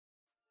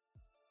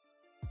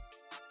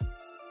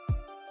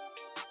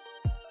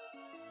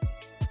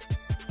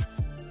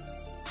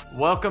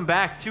Welcome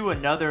back to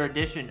another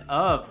edition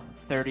of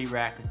 30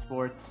 Rack of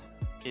Sports.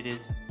 It is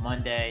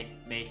Monday,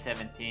 May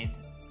 17th.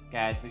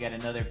 Guys, we got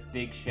another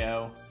big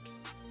show.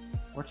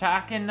 We're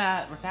talking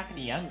to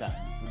Young Guns.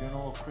 We're doing a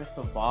little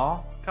crystal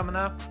ball coming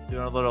up.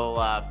 Doing a little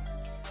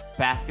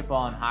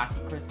basketball and hockey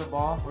crystal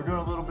ball. We're doing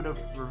a little bit of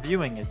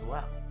reviewing as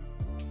well.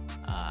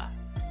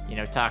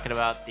 Talking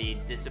about the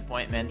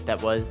disappointment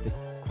that was the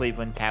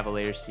Cleveland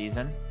Cavaliers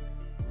season.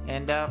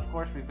 And, of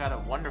course, we've got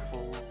a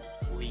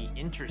wonderfully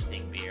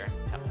interesting beer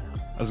coming up.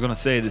 I was going to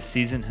say the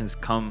season has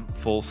come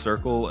full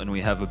circle, and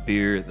we have a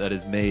beer that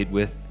is made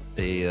with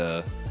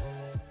a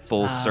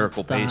full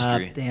circle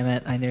pastry. Damn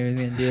it. I knew he was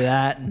going to do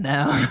that, and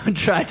now I'm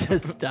trying to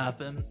stop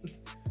him.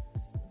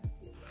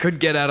 Could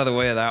get out of the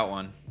way of that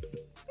one.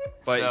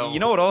 But you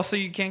know what also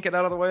you can't get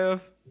out of the way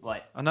of?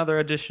 What? Another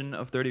edition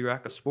of 30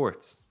 Rack of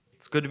Sports.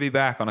 It's good to be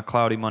back on a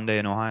cloudy Monday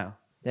in Ohio.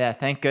 Yeah,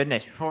 thank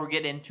goodness. Before we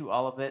get into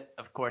all of it,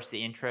 of course, the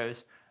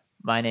intros.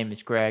 My name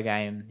is Greg.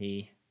 I am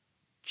the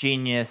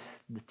genius,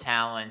 the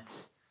talent,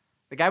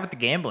 the guy with the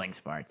gambling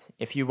smarts.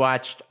 If you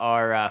watched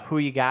our Who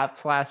You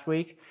Gots last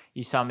week,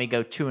 you saw me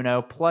go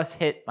 2-0, plus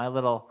hit my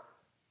little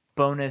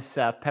bonus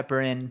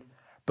pepper in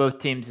both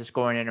teams to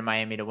score in Inter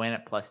Miami to win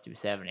at plus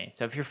 270.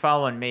 So if you're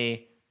following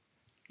me,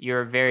 you're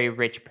a very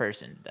rich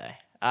person today.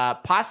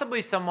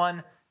 Possibly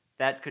someone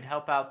that could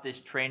help out this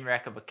train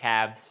wreck of a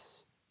Cavs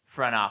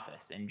front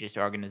office and just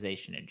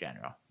organization in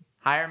general.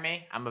 Hire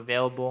me. I'm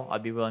available. I'll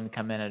be willing to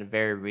come in at a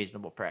very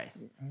reasonable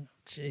price.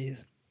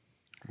 Jeez.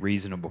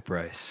 Reasonable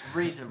price.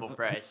 Reasonable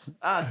price.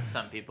 To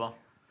some people.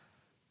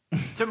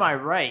 To my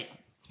right,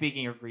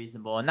 speaking of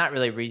reasonable, and not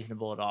really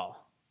reasonable at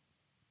all,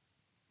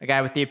 a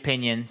guy with the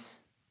opinions,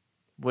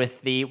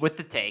 with the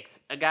takes,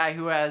 a guy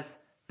who has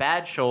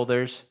bad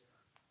shoulders,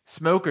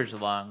 smoker's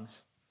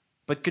lungs,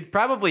 but could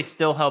probably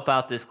still help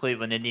out this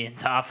Cleveland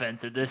Indians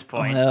offense at this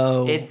point.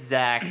 No. It's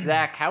Zach.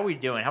 Zach, how we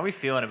doing? How we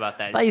feeling about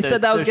that? I thought you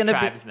said that was going to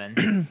tribesmen.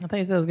 be. I thought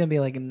you said it was going to be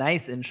like a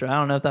nice intro. I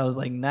don't know if that was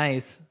like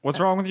nice. What's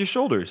wrong with your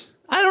shoulders?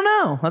 I don't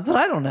know. That's what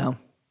I don't know.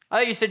 I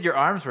thought you said your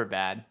arms were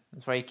bad.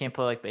 That's why you can't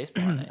play like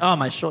baseball. Oh,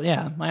 my shoulder.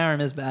 Yeah, my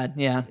arm is bad.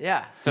 Yeah.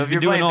 Yeah. So He's if been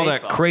you're doing playing all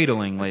baseball, that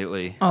cradling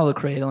lately. Oh, the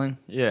cradling.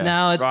 Yeah.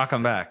 No, it's rock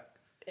 'em back.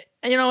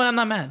 You know what? I'm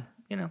not mad.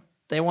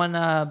 They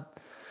won.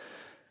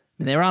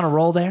 They were on a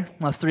roll there.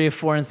 Lost 3 or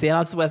 4 in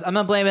Seattle. I'm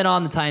not blaming it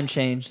on the time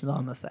change. That's all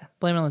I'm gonna say.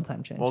 Blame it on the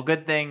time change. Well,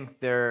 good thing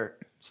they're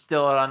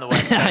still out on the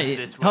West Coast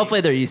this week. Hopefully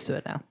they're used to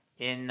it now.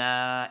 In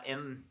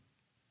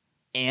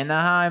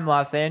Anaheim,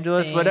 Los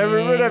Angeles, whatever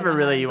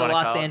really you want to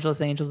call it. The Los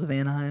Angeles Angels of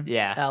Anaheim.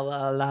 Yeah. La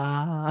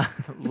la.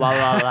 La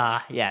la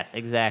la. Yes,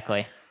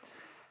 exactly.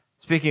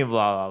 Speaking of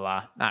la la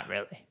la, not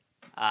really.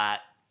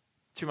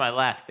 To my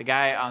left, the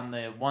guy on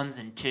the 1s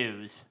and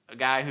 2s, a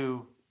guy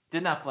who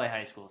did not play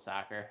high school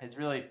soccer, has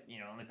really,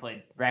 only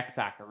played rec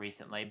soccer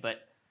recently,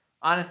 but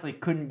honestly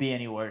couldn't be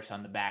any worse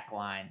on the back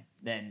line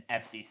than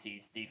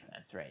FCC's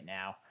defense right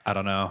now. I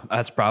don't know.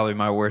 That's probably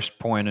my worst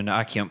point, and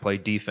I can't play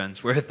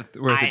defense worth a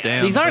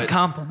damn. These aren't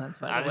compliments,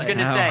 by the way. I was going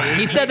to say.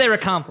 He said they were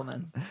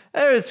compliments.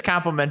 They're as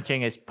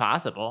complimenting as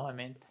possible. I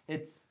mean,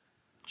 it's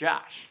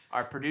Josh,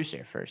 our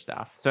producer, first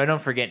off, so I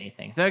don't forget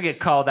anything. So I don't get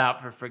called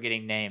out for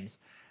forgetting names.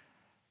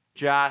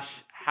 Josh,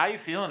 how you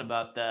feeling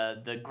about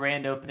the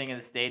grand opening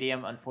of the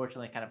stadium?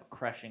 Unfortunately, kind of a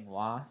crushing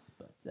loss,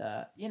 but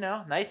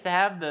nice to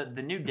have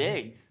the new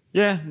digs.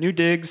 Yeah, new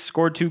digs,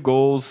 scored 2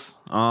 goals.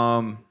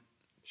 Showed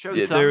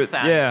some signs of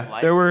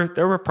life. there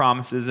were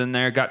promises in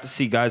there. Got to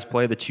see guys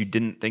play that you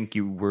didn't think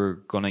you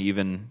were going to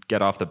even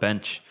get off the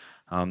bench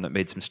that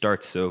made some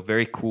starts. So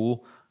very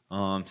cool.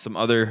 Some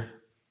other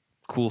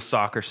cool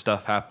soccer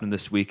stuff happened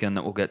this weekend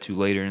that we'll get to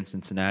later in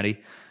Cincinnati.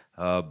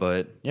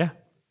 But yeah,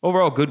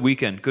 overall good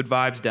weekend. Good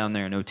vibes down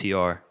there in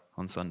OTR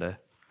on Sunday.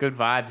 Good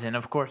vibes, and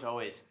of course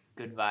always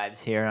good vibes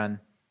here on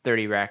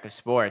 30 Rack of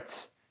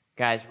Sports.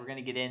 Guys, we're going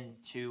to get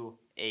into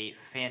a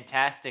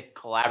fantastic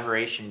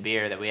collaboration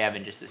beer that we have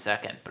in just a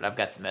second, but I've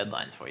got some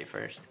headlines for you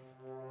first.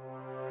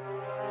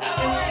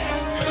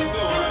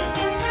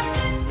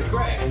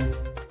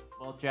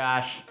 Well,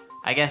 Josh,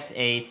 I guess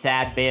a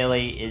sad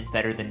Bailey is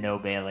better than no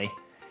Bailey.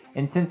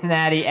 In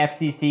Cincinnati,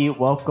 FCC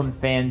welcomed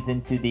fans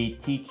into the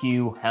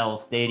TQ Hell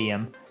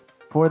Stadium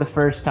for the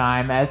first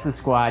time as the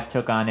squad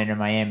took on Inter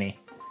Miami.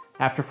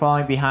 After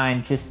falling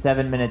behind just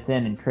 7 minutes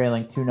in and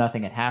trailing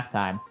 2-0 at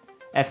halftime,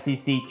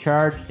 FCC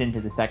charged into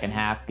the second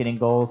half, getting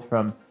goals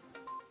from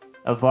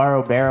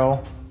Alvaro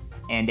Barro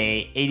and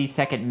a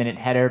 82nd minute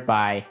header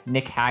by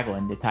Nick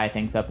Hagelin to tie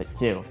things up at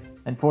 2.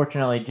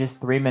 Unfortunately, just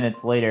 3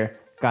 minutes later,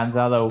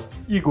 Gonzalo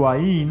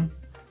Higuain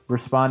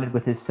responded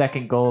with his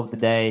second goal of the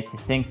day to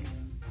sink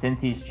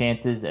Cincy's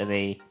chances of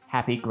a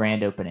happy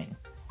grand opening.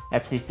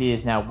 FCC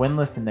is now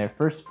winless in their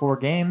first 4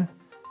 games,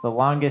 the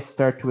longest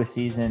start to a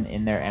season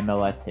in their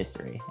MLS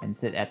history, and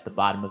sit at the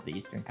bottom of the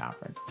Eastern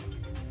Conference.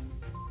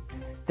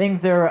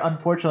 Things are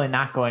unfortunately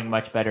not going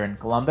much better in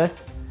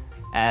Columbus,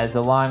 as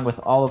along with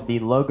all of the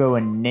logo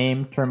and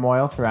name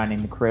turmoil surrounding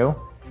the Crew,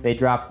 they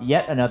dropped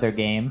yet another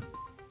game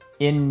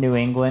in New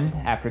England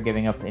after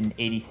giving up an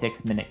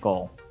 86-minute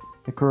goal.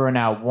 The Crew are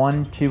now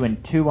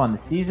 1-2-2 on the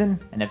season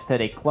and have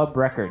set a club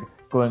record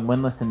going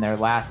winless in their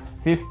last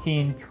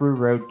 15 true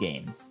road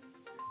games,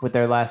 with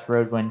their last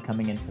road win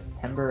coming in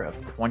September of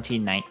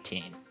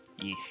 2019.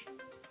 Yeesh.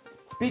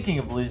 Speaking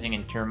of losing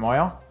in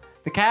turmoil,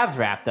 the Cavs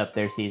wrapped up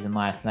their season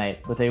last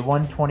night with a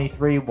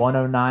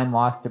 123-109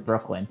 loss to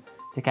Brooklyn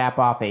to cap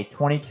off a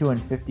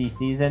 22-50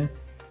 season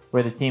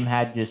where the team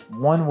had just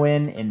one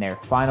win in their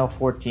final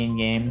 14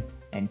 games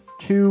and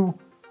 2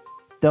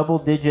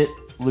 double-digit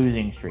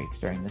losing streaks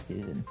during the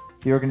season.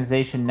 The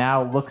organization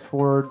now looks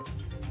forward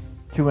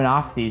to an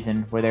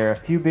offseason where there are a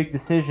few big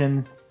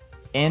decisions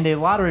and a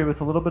lottery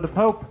with a little bit of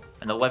hope,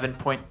 an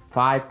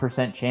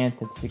 11.5%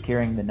 chance of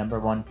securing the number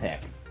 1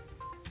 pick.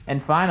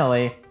 And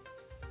finally,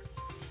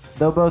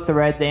 though both the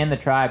Reds and the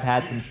Tribe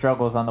had some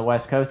struggles on the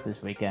West Coast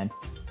this weekend,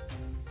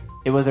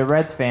 it was a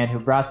Reds fan who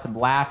brought some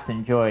laughs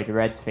and joy to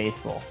Reds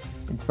faithful,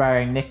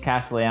 inspiring Nick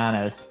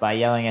Castellanos by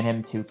yelling at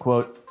him to,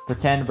 quote,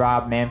 pretend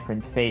Rob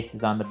Manfred's face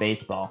is on the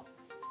baseball.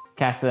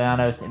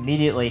 Castellanos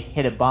immediately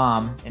hit a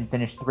bomb and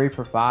finished 3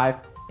 for 5,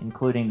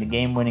 including the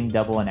game-winning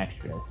double and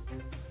extras.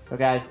 So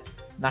guys,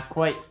 not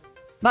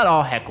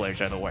all hecklers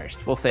are the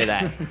worst. We'll say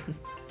that.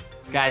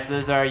 Guys,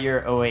 those are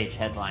your OH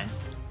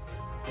headlines.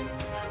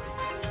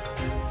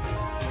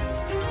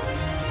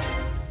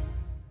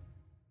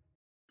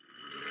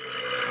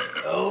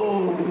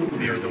 Oh,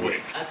 beer of the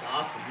week. That's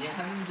awesome. Yeah,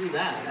 how do you do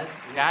that?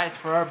 Guys,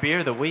 for our beer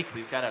of the week,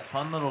 we've got a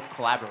fun little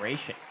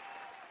collaboration.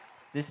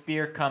 This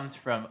beer comes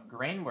from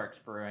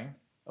Grainworks Brewing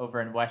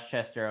over in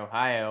Westchester,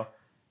 Ohio.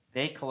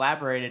 They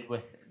collaborated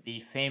with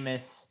the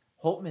famous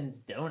Holtman's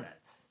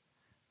Donuts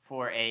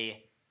for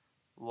a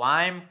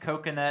lime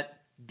coconut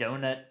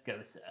donut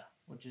gosa,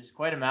 which is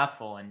quite a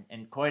mouthful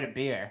and quite a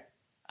beer.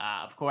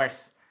 Of course,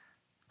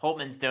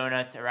 Holtman's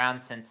Donuts, around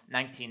since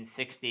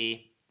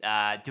 1960,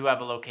 do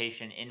have a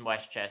location in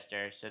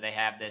Westchester. So they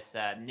have this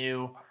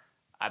new,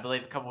 I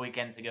believe a couple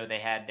weekends ago, they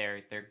had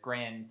their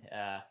grand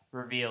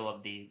reveal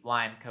of the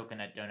lime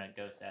coconut donut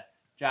gosa.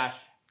 Josh,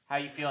 how are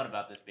you feeling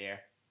about this beer?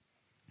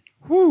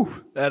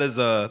 Whew, that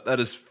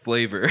is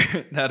flavor.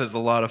 That is a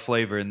lot of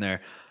flavor in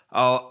there.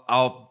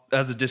 I'll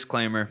as a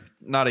disclaimer,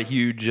 not a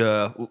huge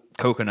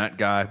coconut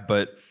guy,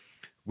 but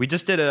we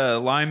just did a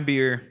lime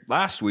beer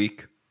last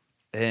week,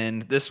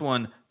 and this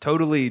one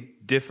totally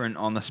different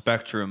on the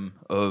spectrum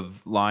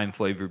of lime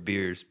flavored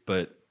beers,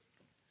 but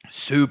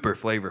super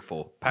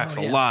flavorful. Packs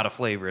a lot of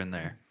flavor in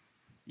there.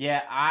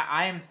 Yeah,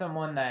 I am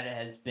someone that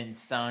has been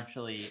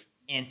staunchly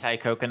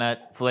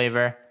anti-coconut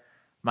flavor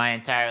my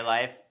entire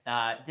life.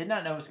 Did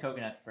not know it was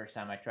coconut the first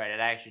time I tried it.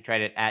 I actually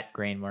tried it at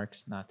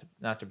Grainworks, not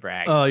to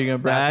brag. Oh, you're gonna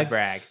brag? Not to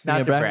brag. Not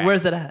to brag.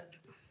 Where's it at?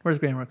 Where's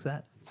Grainworks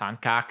at? It's on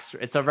Cox.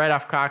 It's right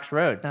off Cox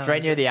Road. It's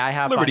right near the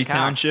IHOP Liberty on Cox.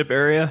 Township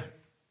area.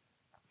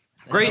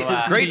 Great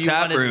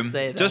tap room.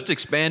 That. Just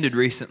expanded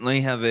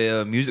recently. Have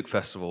a music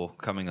festival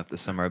coming up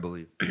this summer, I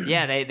believe.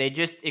 Yeah, they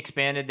just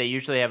expanded. They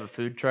usually have a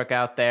food truck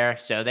out there,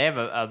 so they have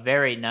a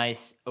very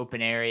nice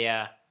open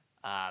area.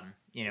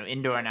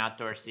 Indoor and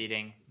outdoor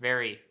seating.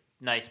 Very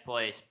nice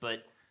place,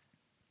 but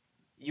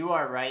you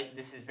are right.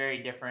 This is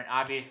very different.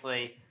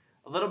 Obviously,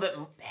 a little bit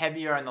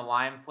heavier on the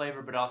lime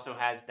flavor, but also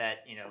has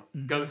that,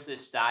 Gosa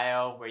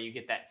style where you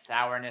get that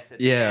sourness at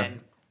the end.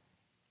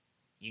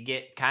 You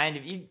get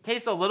you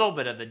taste a little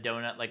bit of the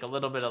donut, like a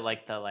little bit of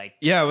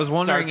Yeah, I was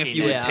wondering if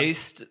you would starchiness.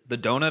 taste the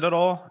donut at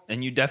all,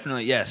 and you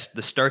definitely, yes,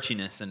 the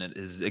starchiness in it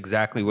is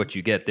exactly what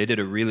you get. They did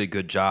a really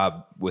good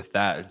job with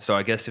that. So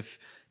I guess if,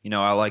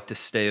 I like to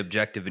stay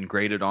objective and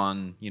grade it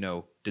on,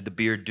 did the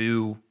beer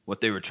do what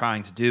they were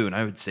trying to do? And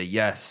I would say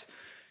yes.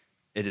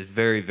 It is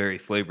very, very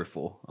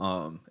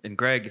flavorful. And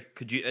Greg,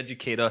 could you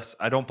educate us?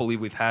 I don't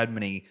believe we've had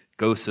many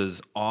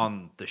Gosas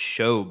on the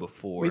show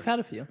before. We've had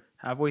a few.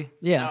 Have we?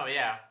 Yeah. Oh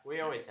yeah,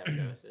 we always have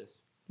Gosas.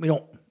 We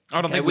don't.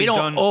 I don't think we we've don't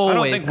done. I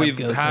don't think always we've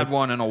have had Gosas.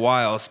 one in a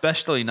while,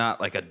 especially not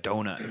like a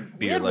donut beer.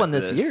 We had like one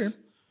this year.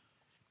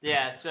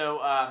 Yeah, so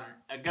a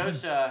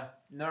Gosa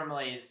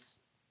normally is,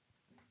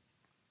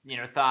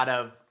 thought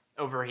of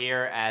over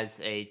here as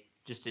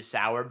just a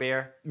sour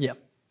beer. Yep.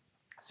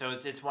 So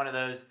it's one of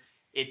those.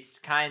 It's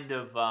kind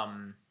of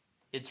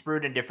it's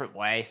brewed in a different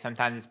way.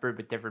 Sometimes it's brewed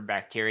with different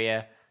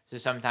bacteria. So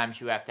sometimes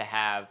you have to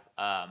have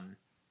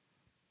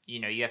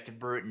you have to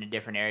brew it in a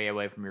different area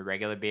away from your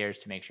regular beers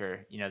to make sure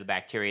the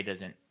bacteria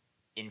doesn't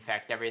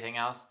infect everything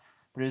else.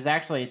 But it's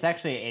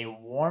actually a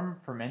warm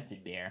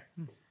fermented beer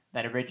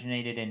that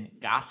originated in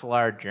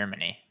Goslar,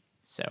 Germany.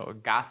 So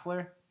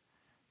Goslar.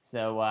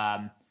 So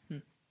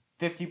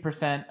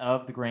 50%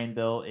 of the grain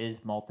bill is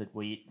malted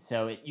wheat.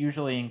 So it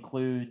usually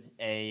includes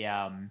a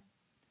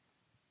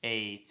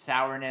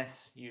sourness,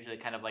 usually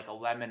kind of like a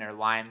lemon or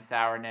lime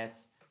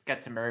sourness.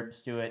 Got some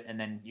herbs to it, and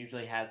then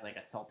usually has like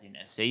a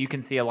saltiness. So you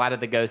can see a lot of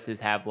the Gosas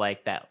have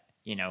like that,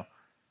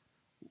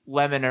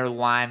 lemon or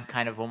lime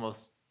kind of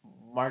almost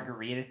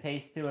margarita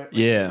taste to it.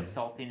 Yeah. The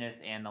saltiness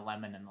and the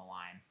lemon and the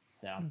lime.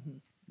 So.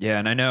 Yeah,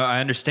 and I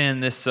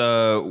understand this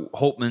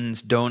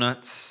Holtman's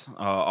Donuts,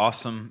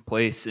 awesome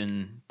place,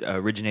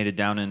 originated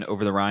down in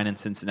over the Rhine in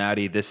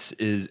Cincinnati. This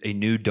is a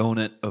new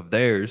donut of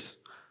theirs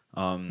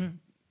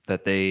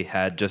that they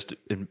had just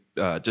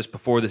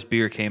before this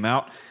beer came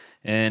out,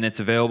 and it's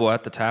available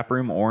at the tap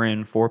room or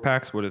in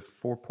 4-packs. What is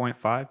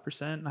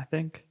 4.5%? I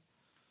think.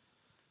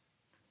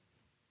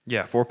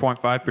 Yeah,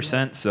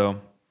 4.5%. So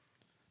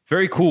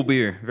very cool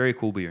beer. Very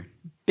cool beer.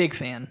 Big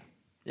fan.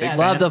 Yeah,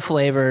 Love the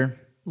flavor.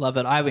 Love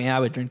it. I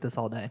would drink this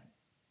all day.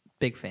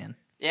 Big fan.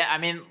 Yeah, I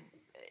mean,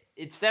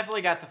 it's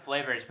definitely got the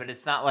flavors, but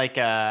it's not like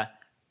a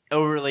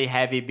overly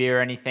heavy beer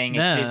or anything.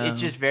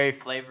 It's just very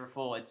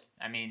flavorful.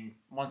 I mean,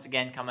 once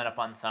again, coming up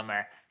on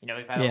summer,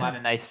 we've had a lot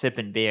of nice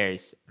sipping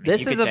beers. I mean,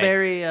 this is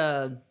very,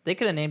 they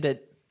could have named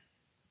it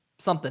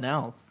something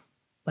else,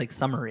 like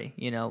summery,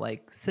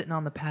 like sitting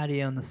on the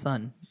patio in the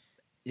sun.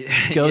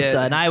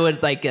 Gosa, and I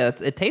would like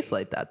it tastes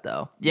like that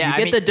though. Yeah,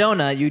 you get the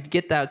donut, you'd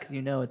get that because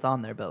it's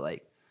on there, but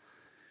like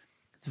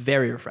it's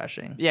very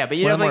refreshing. Yeah, but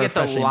you definitely get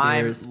the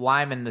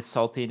lime and the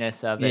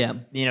saltiness of it.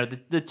 Yeah,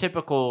 the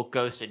typical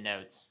Ghost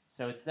notes.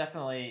 So it's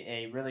definitely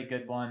a really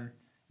good one.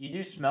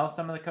 You do smell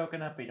some of the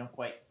coconut,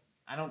 but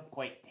I don't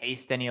quite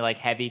taste any like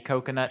heavy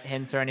coconut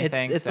hints or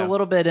anything. It's a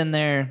little bit in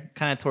there,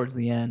 kind of towards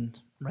the end,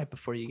 right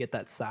before you get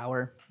that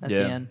sour at the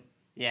end.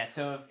 Yeah,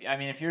 so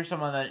if you're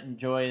someone that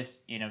enjoys,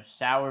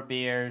 sour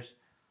beers,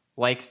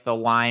 likes the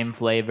lime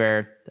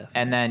flavor,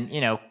 and then,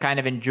 kind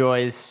of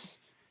enjoys,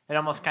 it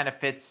almost kind of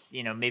fits,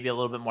 maybe a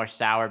little bit more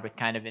sour, but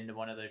kind of into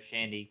one of those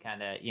shandy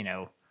kind of,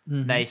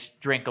 nice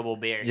drinkable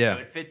beers. Yeah.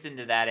 So it fits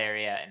into that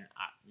area, and,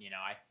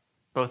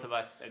 both of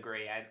us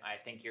agree. I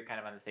think you're kind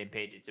of on the same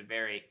page. It's a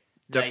very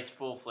nice,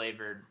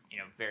 full-flavored,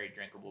 very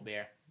drinkable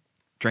beer.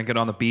 Drink it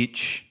on the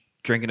beach.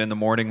 Drink it in the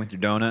morning with your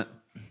donut.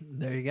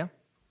 There you go.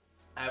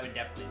 I would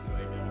definitely enjoy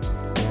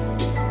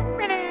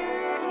it.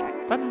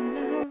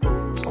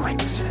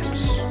 Quick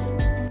sips.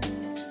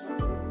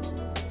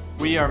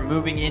 We are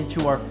moving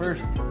into our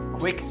first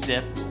quick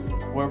sip,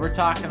 where we're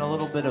talking a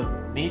little bit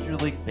of Major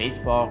League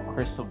Baseball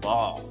crystal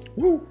ball.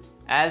 Woo!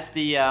 As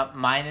the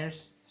minors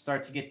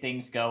start to get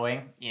things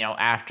going,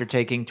 after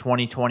taking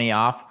 2020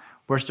 off,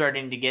 we're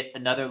starting to get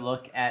another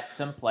look at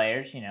some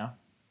players,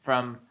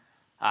 from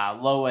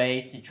low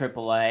A to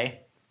triple A.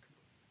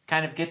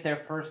 Kind of get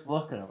their first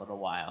look in a little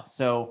while.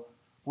 So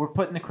we're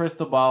putting the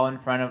crystal ball in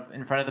front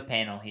of the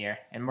panel here,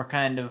 and we're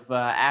kind of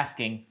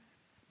asking,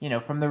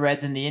 from the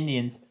Reds and the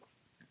Indians,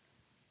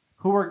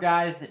 who are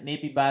guys that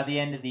maybe by the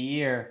end of the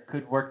year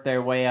could work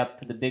their way up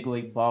to the big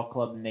league ball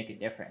club and make a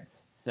difference.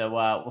 So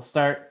we'll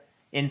start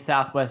in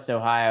Southwest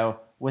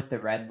Ohio with the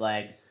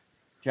Redlegs.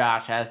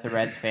 Josh, as the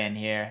Reds fan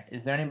here,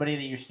 is there anybody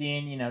that you're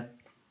seeing,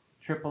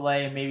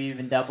 AAA and maybe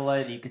even AA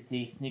that you could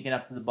see sneaking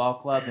up to the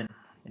ball club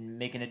and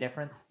making a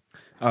difference?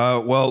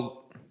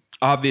 Well,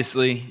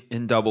 obviously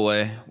in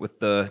AA with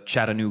the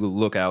Chattanooga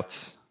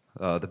Lookouts,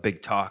 the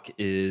big talk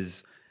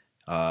is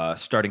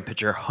starting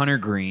pitcher Hunter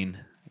Green,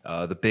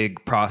 the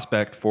big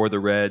prospect for the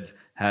Reds,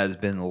 has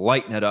been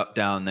lighting it up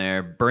down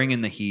there,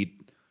 bringing the heat,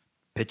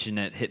 pitching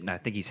it, hitting. I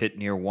think he's hit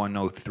near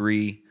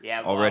 103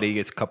 already.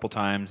 It's a couple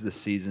times this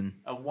season.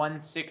 A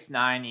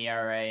 1.69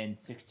 ERA in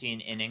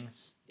 16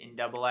 innings in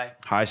AA.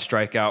 High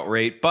strikeout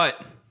rate,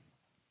 but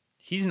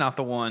he's not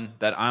the one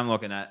that I'm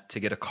looking at to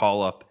get a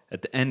call up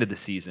at the end of the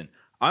season.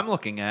 I'm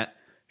looking at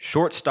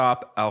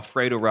shortstop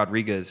Alfredo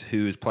Rodriguez,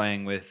 who is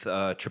playing with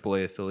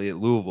AAA affiliate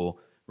Louisville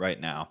right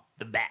now.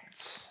 The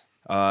Bats.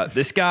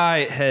 This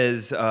guy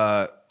has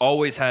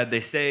always had, they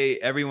say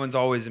everyone's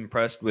always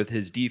impressed with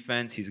his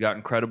defense. He's got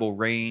incredible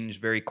range,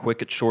 very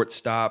quick at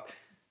shortstop.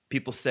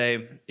 People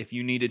say if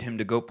you needed him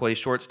to go play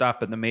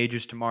shortstop in the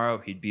majors tomorrow,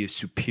 he'd be a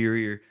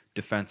superior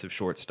defensive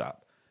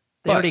shortstop.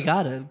 They already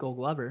got a Gold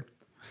Glover.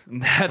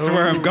 That's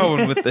where I'm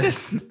going with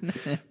this.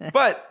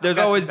 But there's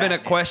always been a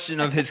question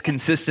of his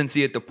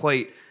consistency at the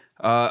plate,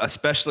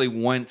 especially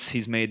once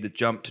he's made the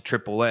jump to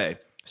AAA.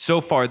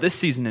 So far this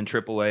season in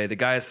AAA, the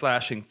guy is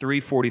slashing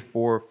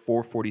 344,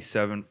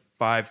 447,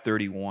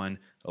 531,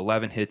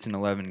 11 hits in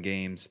 11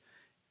 games,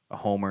 a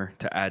homer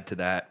to add to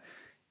that.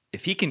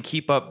 If he can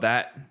keep up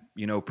that,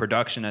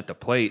 production at the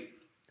plate,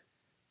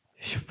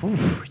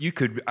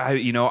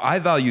 I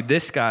value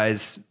this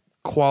guy's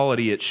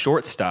quality at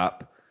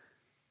shortstop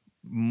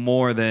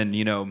more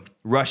than,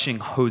 rushing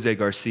Jose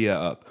Garcia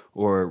up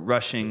or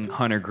rushing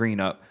Hunter Green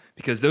up,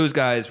 because those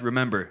guys,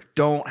 remember,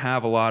 don't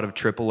have a lot of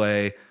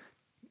AAA.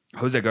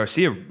 Jose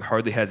Garcia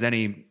hardly has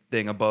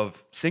anything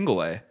above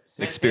single A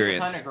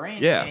experience. Hunter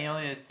Green, yeah. He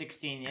only has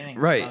 16 innings.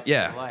 Right,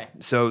 yeah.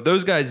 So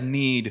those guys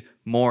need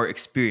more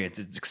experience.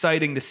 It's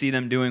exciting to see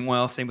them doing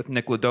well. Same with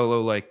Nick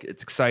Lodolo.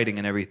 It's exciting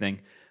and everything.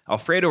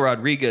 Alfredo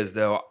Rodriguez,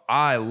 though,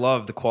 I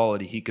love the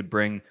quality he could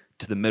bring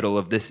to the middle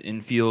of this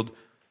infield,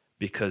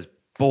 because,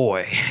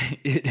 boy,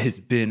 it has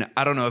been,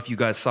 I don't know if you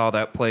guys saw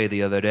that play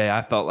the other day.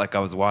 I felt like I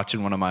was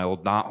watching one of my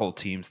old Knothole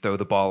teams throw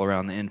the ball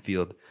around the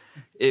infield.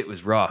 It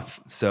was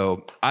rough.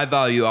 So I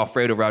value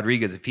Alfredo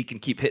Rodriguez. If he can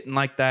keep hitting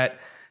like that,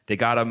 they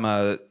got him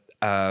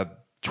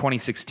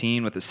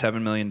 2016 with a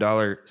 $7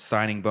 million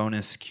signing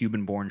bonus,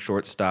 Cuban-born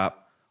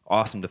shortstop,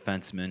 awesome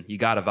defenseman. You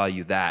got to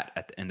value that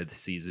at the end of the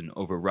season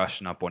over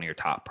rushing up one of your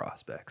top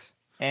prospects.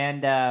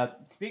 And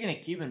speaking of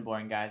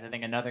Cuban-born guys, I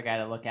think another guy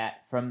to look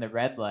at from the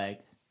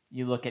Redlegs,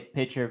 you look at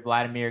pitcher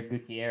Vladimir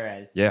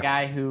Gutierrez, the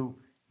guy who,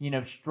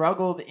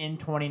 struggled in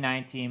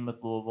 2019 with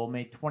Louisville,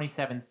 made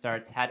 27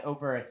 starts, had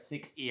over a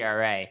 6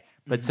 ERA,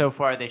 but so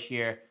far this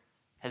year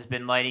has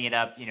been lighting it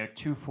up.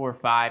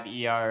 2.45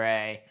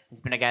 ERA. Has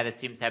been a guy that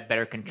seems to have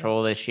better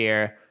control this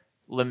year,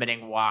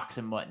 limiting walks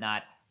and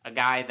whatnot. A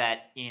guy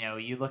that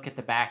you look at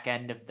the back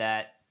end of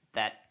that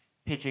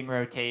pitching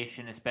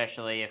rotation,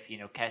 especially if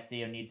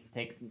Castillo needs to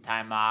take some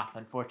time off.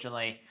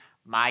 Unfortunately,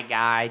 my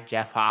guy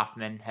Jeff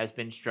Hoffman has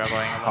been struggling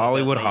a little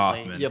Hollywood bit lately.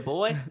 Hoffman, yeah,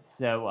 boy.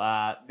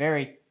 So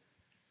very,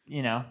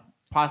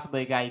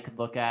 possibly a guy you could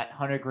look at.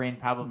 Hunter Green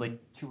probably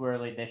too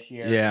early this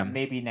year. Yeah.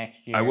 Maybe next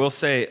year. I will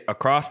say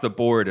across the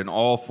board in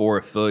all 4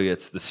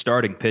 affiliates, the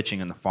starting pitching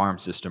in the farm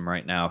system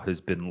right now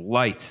has been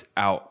lights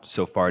out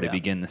so far to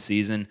begin the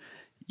season.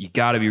 You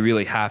got to be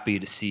really happy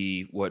to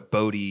see what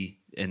Bodie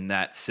in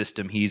that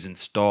system he's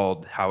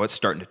installed, how it's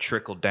starting to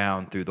trickle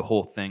down through the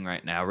whole thing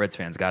right now. Reds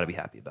fans got to be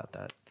happy about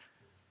that.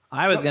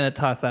 I was going to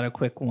toss out a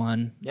quick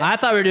one. Yeah. I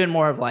thought we were doing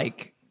more of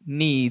like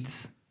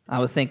needs. I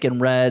was thinking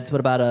Reds. What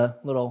about a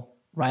little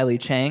Riley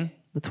Chang,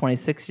 the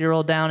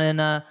 26-year-old down in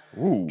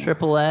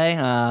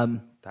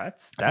AAA?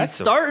 He's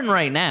starting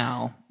right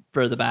now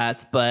for the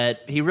Bats,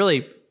 but he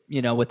really,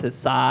 with his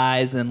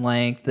size and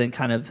length and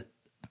kind of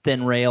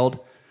thin-railed,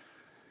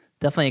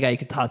 definitely a guy you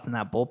could toss in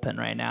that bullpen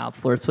right now.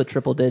 Flirts with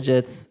triple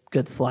digits,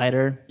 good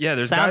slider.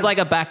 Yeah, sounds like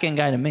a back-end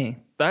guy to me.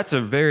 That's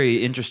a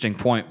very interesting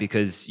point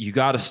because you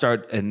got to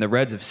start, and the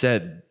Reds have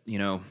said,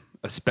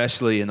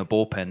 especially in the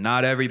bullpen,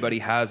 not everybody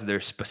has their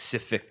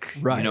specific,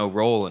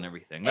 role and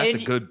everything. That's a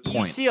good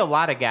point. You see a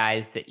lot of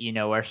guys that,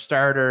 are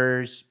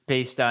starters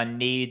based on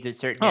needs at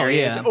certain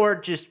areas or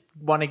just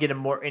want to get them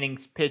more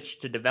innings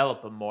pitched to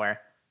develop them more.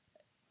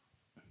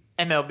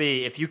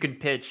 MLB, if you can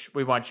pitch,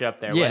 we want you up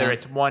there, whether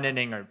it's 1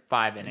 inning or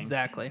 5 innings.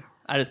 Exactly.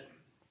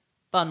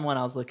 Fun one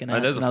I was looking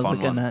at. That is a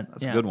fun one.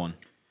 That's a good one.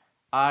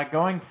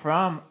 Going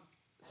from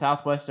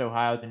Southwest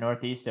Ohio to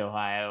Northeast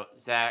Ohio,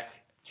 Zach,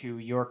 to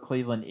your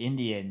Cleveland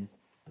Indians,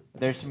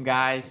 there's some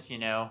guys,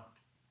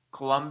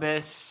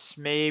 Columbus,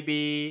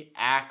 maybe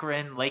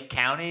Akron, Lake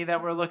County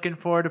that we're looking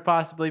for to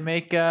possibly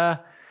make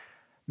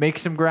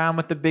some ground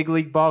with the big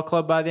league ball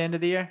club by the end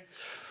of the year.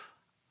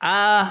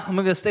 I'm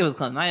going to stay with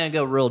Cleveland. I'm going to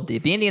go real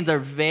deep. The Indians are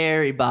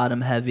very bottom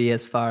heavy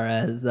as far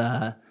as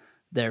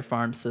their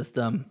farm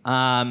system.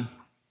 I'm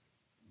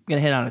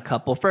going to hit on a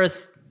couple.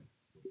 First,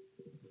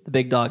 the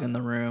big dog in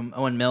the room,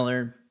 Owen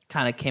Miller,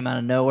 kind of came out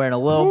of nowhere in a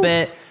little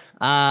bit.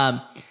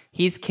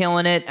 He's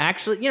killing it.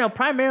 Actually,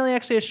 primarily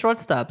actually a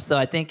shortstop. So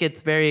I think it's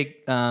very,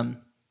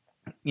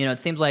 it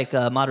seems like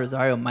Mad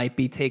Rosario might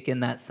be taking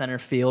that center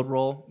field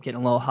role,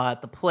 getting a little hot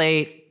at the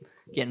plate,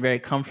 getting very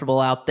comfortable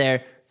out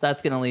there. So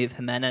that's going to leave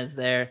Jimenez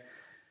there.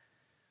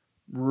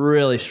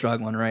 Really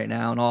struggling right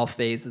now in all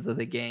phases of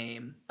the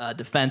game,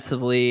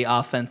 defensively,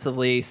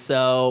 offensively.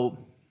 So,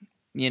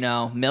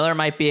 Miller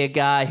might be a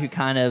guy who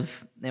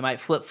they might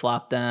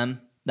flip-flop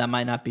them. That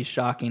might not be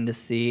shocking to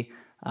see.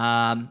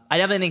 I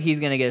definitely think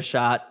he's going to get a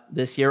shot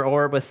this year,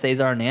 or with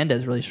Cesar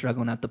Hernandez really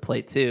struggling at the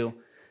plate too.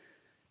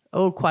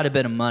 Quite a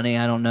bit of money.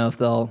 I don't know if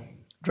they'll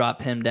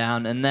drop him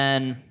down. And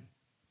then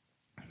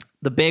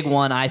the big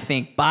one, I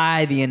think,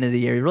 by the end of the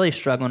year, he's really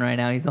struggling right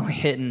now. He's only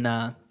hitting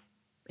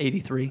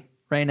 83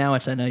 right now,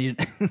 which I know you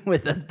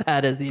with as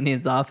bad as the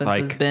Indians'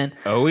 offense has been.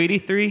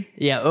 083?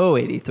 Yeah,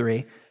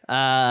 083.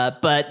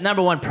 But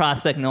number one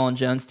prospect, Nolan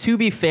Jones. To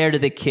be fair to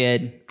the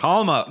kid,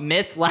 call him up.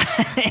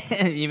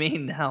 You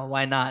mean hell?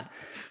 Why not?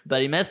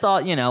 But he missed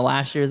all.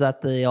 Last year's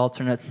at the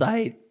alternate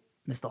site.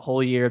 Missed a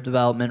whole year of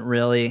development.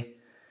 Really,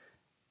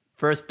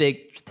 first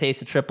big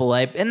taste of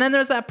AAA, and then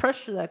there's that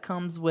pressure that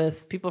comes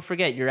with. People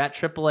forget you're at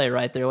AAA,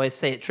 right? They always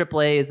say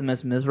AAA is the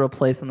most miserable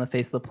place on the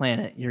face of the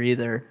planet. You're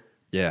either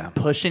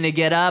pushing to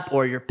get up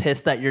or you're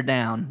pissed that you're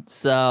down.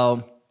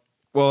 So.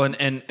 Well,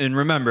 and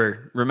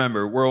remember,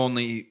 we're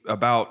only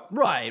about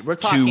We're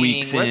talking 2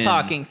 weeks in. We're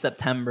talking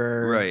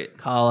September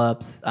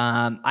call-ups.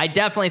 I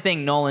definitely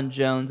think Nolan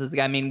Jones is the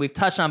guy. I mean, we've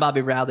touched on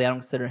Bobby Bradley. I don't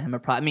consider him a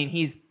pro. I mean,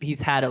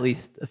 he's had at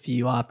least a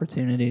few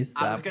opportunities.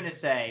 So. I was gonna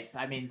say,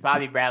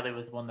 Bobby Bradley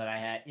was one that I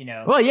had.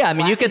 Well, yeah. I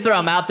mean, you could throw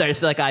him out there. I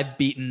feel like I've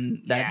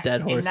beaten that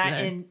dead horse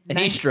and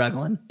he's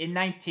struggling. In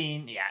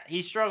 19,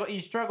 he's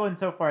struggling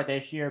so far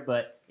this year.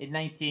 But in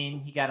 19,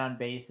 he got on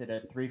base at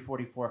a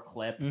 344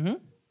 clip. Mm-hmm.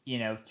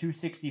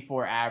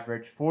 264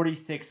 average,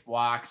 46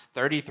 walks,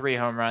 33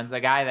 home runs. A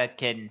guy that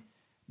can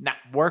not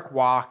work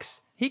walks,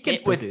 he can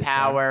hit with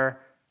power,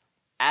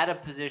 at a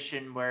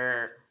position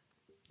where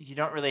you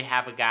don't really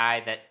have a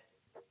guy that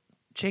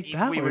Jake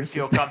Bauers we would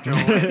feel comfortable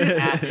with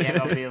at the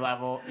MLB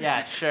level.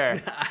 Yeah,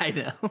 sure. I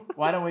know.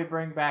 Why don't we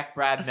bring back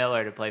Brad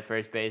Miller to play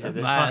first base at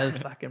this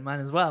point? Fucking mine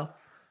as well.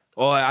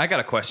 Well, I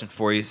got a question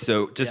for you.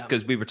 So just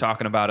because we were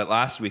talking about it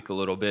last week a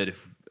little bit,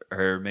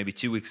 or maybe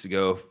 2 weeks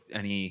ago, if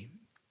any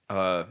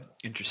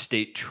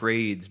interstate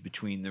trades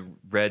between the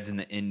Reds and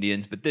the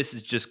Indians, but this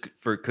is just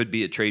could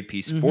be a trade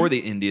piece for the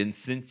Indians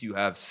since you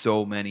have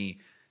so many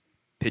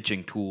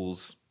pitching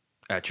tools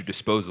at your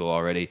disposal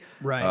already.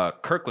 Right.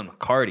 Kirkland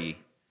McCarty,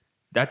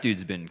 that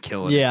dude's been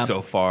killing it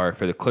so far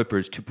for the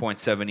Clippers.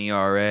 2.7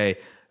 ERA.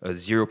 a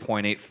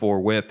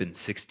 0.84 whip in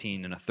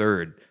 16 and a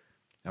third.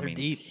 I mean,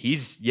 deep.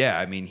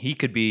 he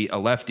could be a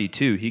lefty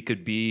too. He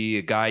could be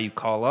a guy you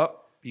call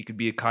up. He could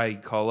be a guy you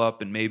call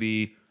up and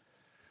maybe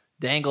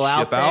dangle out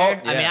ship there. out.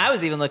 I mean, Yeah. I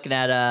was even looking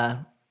at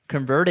a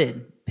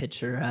converted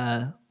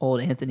pitcher,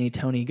 old Anthony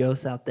Tony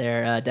Ghost out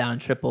there down in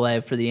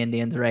AAA for the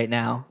Indians right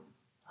now.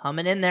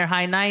 Humming in there,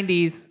 high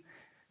 90s.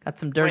 Got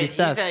some dirty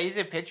stuff. He's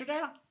a pitcher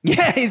now?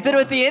 Yeah, he's been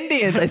with the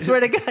Indians. I swear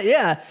to God.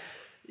 Yeah.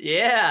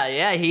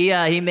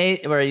 He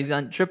made where he's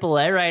on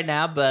AAA right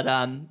now, but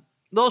a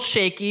little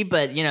shaky.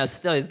 But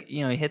still,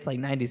 he hits like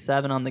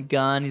 97 on the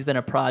gun. He's been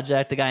a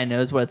project. A guy who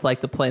knows what it's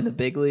like to play in the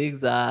big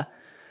leagues.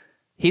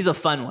 He's a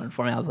fun one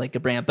for me. I was like, to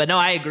bring up, but no,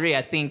 I agree.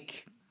 I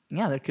think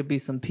there could be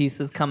some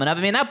pieces coming up.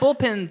 I mean, that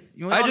bullpen's.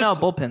 We don't know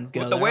how bullpens go.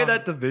 With the way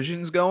that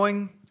division's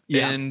going.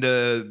 Yeah. And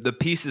the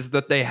pieces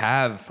that they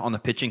have on the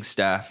pitching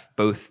staff,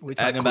 both we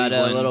talking at about a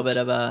Cleveland, little bit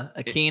of a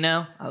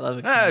Aquino. I love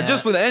Aquino.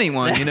 just with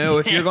anyone,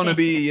 if you're going to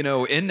be,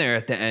 in there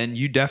at the end,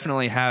 you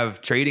definitely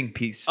have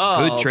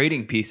good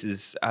trading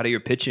pieces out of your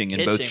pitching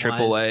in both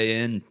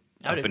AAA and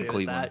up in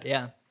Cleveland.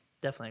 Yeah,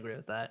 definitely agree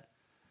with that.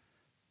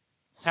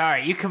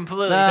 Sorry, you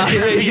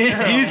completely.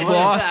 He's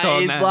lost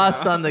on that. He's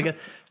lost on the.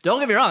 Don't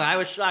get me wrong. I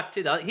was shocked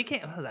too. He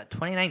came. What was that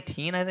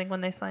 2019? I think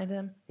when they signed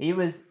him. He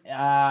was.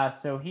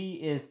 So he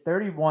is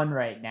 31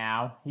 right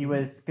now. He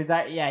was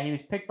he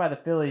was picked by the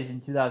Phillies in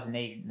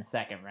 2008 in the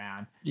second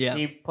round. Yeah.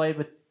 He played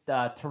with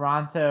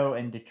Toronto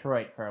and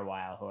Detroit for a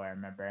while, who I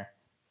remember.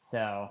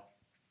 So.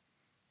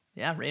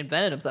 Yeah,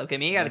 reinvented himself. I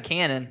mean, he got a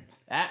cannon.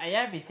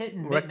 He's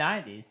hitting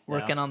mid-90s. So.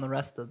 Working on the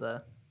rest of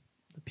the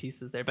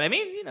pieces there. But I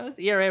mean, his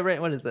ERA rate.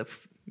 What is it?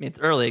 I mean, it's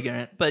early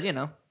again, but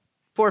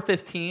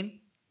 4.15.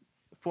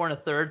 4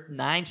 1/3,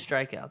 9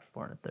 strikeouts,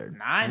 4 1/3.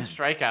 9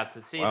 strikeouts. So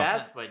see,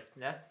 Wow.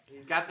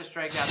 he's got the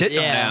strikeouts. Sit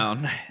them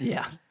down.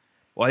 Yeah.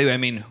 Well, I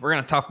mean, we're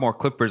going to talk more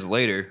Clippers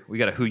later. We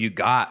got a Who You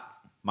Got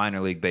minor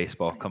league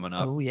baseball coming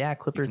up. Oh yeah,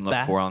 Clippers You can look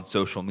back. for on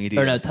social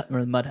media. Or no,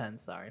 Mud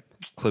Hens. Sorry.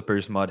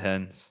 Clippers, Mud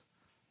Hens.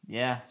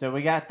 Yeah, so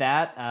we got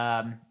that.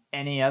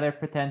 Any other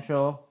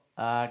potential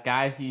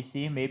guys you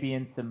see maybe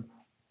in some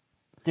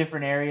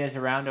different areas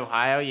around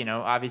Ohio?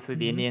 Obviously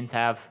the Indians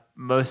have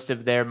most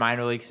of their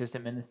minor league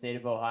system in the state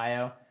of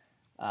Ohio.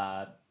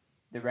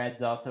 The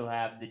Reds also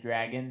have the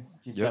Dragons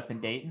just up in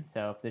Dayton.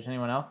 So if there's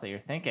anyone else that you're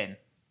thinking.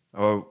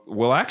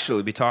 We'll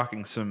actually be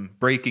talking some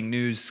breaking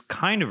news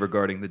kind of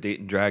regarding the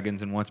Dayton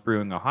Dragons and what's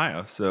brewing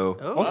Ohio. So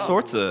all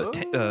sorts of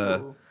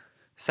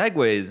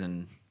segues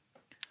and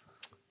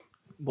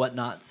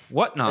whatnots.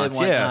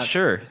 Yeah,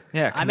 sure.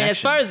 Yeah, I mean, as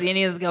far as the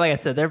Indians go, like I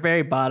said, they're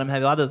very bottom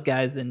heavy. A lot of those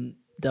guys in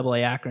AA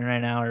Akron right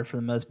now are, for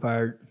the most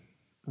part,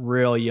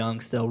 real young,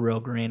 still real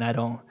green. I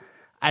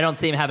don't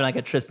see him having like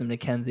a Tristan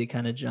McKenzie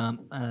kind of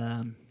jump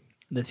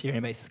this year.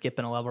 Anybody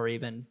skipping a level or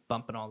even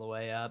bumping all the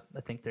way up. I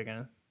think they're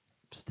gonna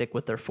stick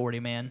with their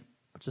 40-man,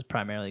 which is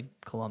primarily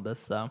Columbus.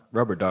 So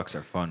Rubber Ducks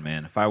are fun,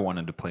 man. If I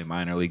wanted to play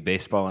minor league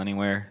baseball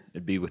anywhere,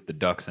 it'd be with the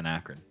Ducks in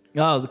Akron.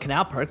 Oh, the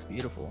Canal Park's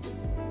beautiful.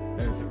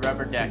 There's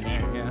rubber decking.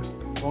 Yeah.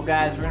 Well,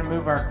 guys, we're going to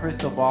move our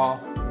crystal ball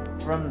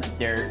from the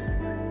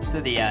dirt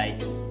to the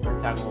ice. We're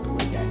talking about Blue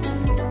Jackets.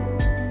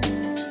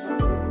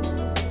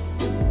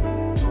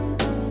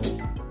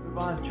 Move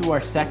on to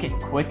our second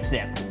quick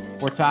sip.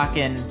 We're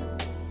talking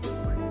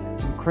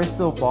some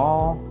crystal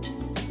ball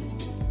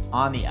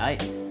on the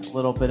ice. A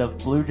little bit of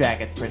Blue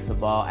Jackets crystal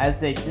ball as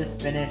they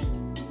just finished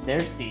their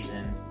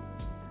season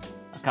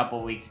a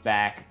couple weeks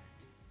back.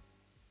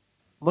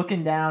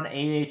 Looking down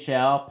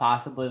AHL,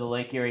 possibly the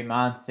Lake Erie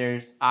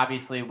Monsters,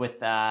 obviously with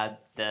not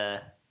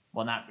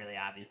really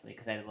obviously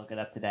because I had to look it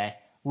up today,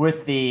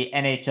 with the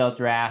NHL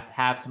draft,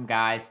 have some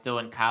guys still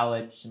in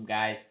college, some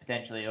guys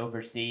potentially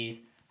overseas,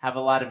 have a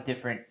lot of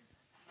different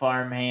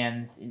farm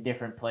hands in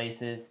different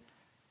places.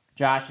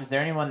 Josh, is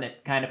there anyone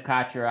that kind of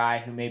caught your eye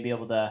who may be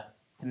able to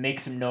make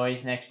some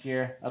noise next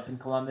year up in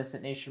Columbus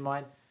at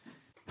Nationwide?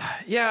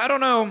 Yeah, I don't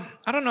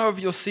know if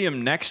you'll see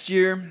him next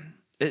year.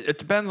 It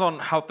depends on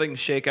how things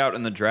shake out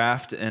in the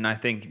draft, and I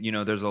think,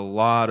 there's a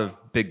lot of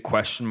big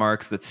question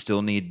marks that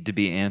still need to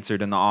be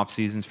answered in the off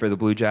seasons for the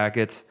Blue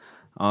Jackets.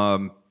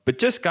 But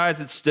just guys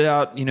that stood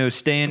out,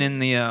 staying in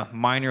the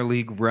minor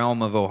league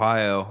realm of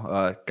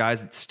Ohio,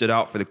 guys that stood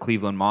out for the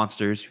Cleveland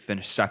Monsters, who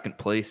finished second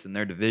place in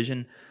their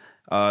division.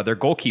 Their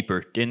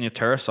goalkeeper, Daniel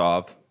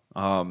Tarasov,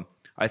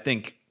 I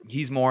think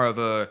he's more of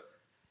a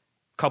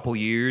couple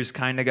years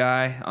kind of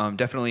guy.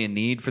 Definitely a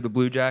need for the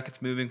Blue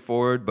Jackets moving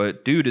forward,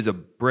 but dude is a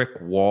brick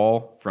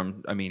wall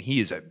he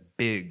is a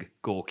big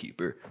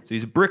goalkeeper. So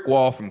he's a brick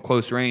wall from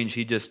close range.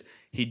 He just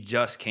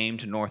came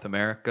to North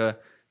America.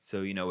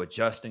 So,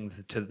 adjusting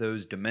to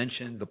those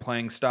dimensions, the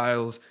playing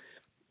styles,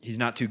 he's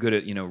not too good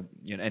at,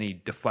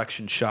 any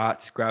deflection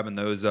shots, grabbing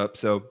those up.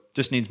 So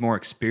just needs more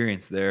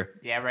experience there.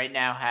 Yeah, right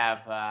now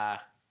have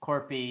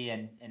Corpy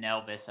and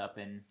Elvis up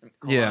in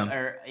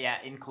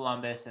in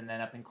Columbus, and then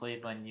up in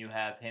Cleveland you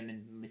have him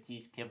and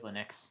Matisse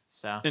Kivlenix.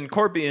 So and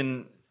Corpy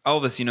and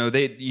Elvis,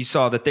 you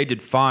saw that they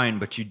did fine,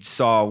 but you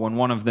saw when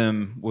one of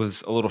them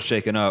was a little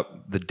shaken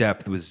up, the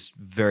depth was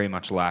very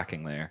much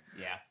lacking there.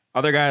 Yeah.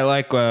 Other guy I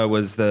like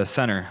was the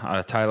center,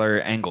 Tyler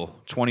Engel,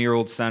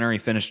 20-year-old center. He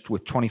finished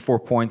with 24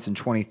 points in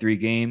 23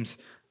 games.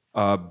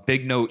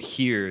 Big note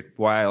here,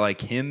 why I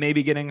like him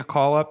maybe getting a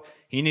call-up.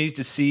 He needs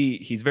to see,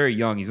 he's very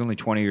young. He's only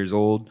 20 years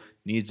old.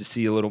 Needs to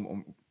see a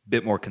little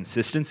bit more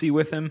consistency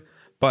with him.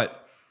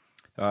 But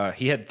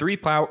he had 3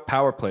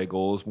 power play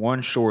goals,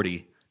 1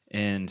 shorty.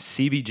 And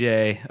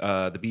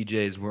CBJ, the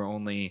BJs were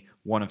only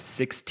one of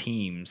 6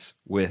 teams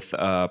with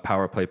a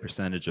power play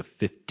percentage of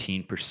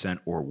 15%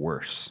 or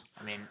worse.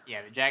 I mean,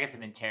 yeah, the Jackets have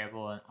been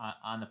terrible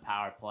on the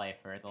power play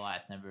for the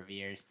last number of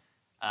years.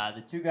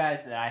 The 2 guys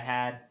that I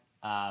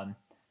had,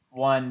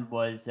 one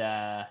was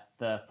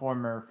the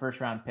former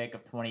first-round pick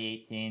of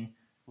 2018,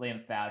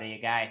 Liam Foudy,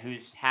 a guy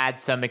who's had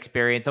some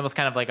experience, almost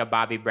kind of like a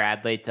Bobby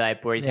Bradley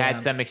type, where he's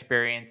had some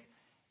experience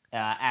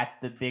at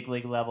the big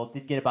league level.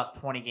 Did get about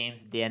 20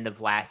 games at the end of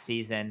last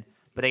season,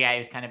 but a guy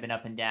who's kind of been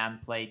up and down,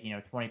 played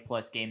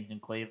 20-plus games in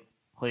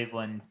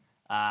Cleveland.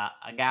 A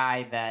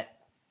guy that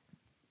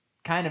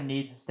kind of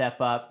needs to step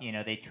up.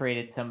 They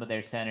traded some of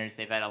their centers.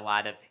 They've had a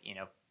lot of,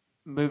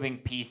 moving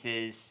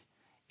pieces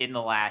in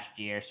the last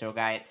year. So a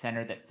guy at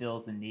center that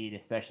fills a need,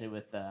 especially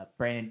with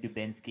Brandon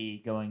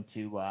Dubinsky going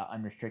to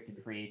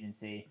unrestricted free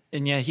agency.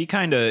 And yeah, he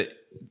kind of,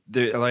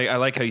 I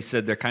like how you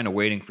said they're kind of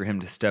waiting for him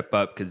to step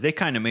up, because they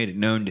kind of made it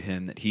known to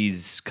him that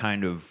he's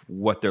kind of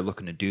what they're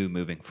looking to do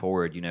moving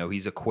forward.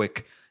 He's a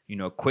quick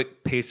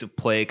pace of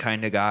play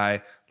kind of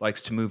guy,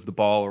 likes to move the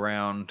ball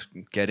around,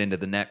 get into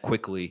the net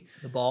quickly.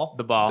 The ball?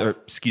 Or,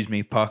 excuse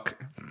me, puck.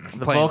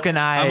 The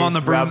vulcanized I'm on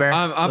the broom, rubber.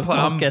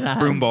 I'm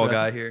broom ball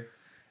guy here.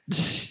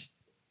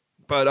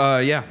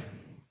 But, yeah,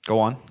 go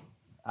on.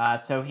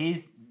 So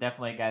he's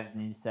definitely a guy that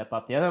needs to step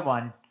up. The other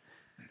one,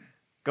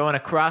 going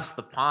across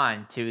the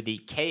pond to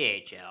the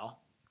KHL,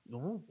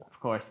 of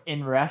course,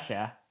 in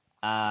Russia.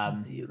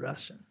 The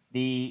Russians.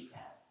 The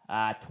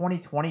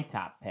 2020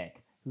 top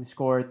pick, who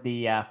scored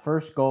the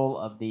first goal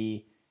of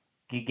the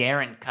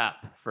Gagarin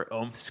Cup for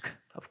Omsk.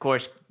 Of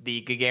course,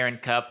 the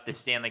Gagarin Cup, the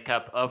Stanley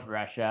Cup of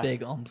Russia.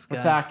 Big Omsk.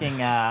 We're talking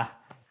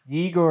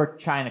Yegor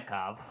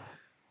Chinakhov,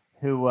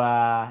 who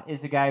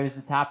is a guy who's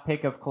the top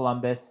pick of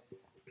Columbus.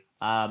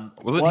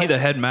 Wasn't he the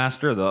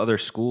headmaster of the other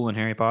school in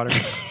Harry Potter?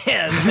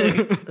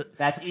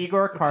 That's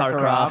Igor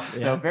Karkaroff.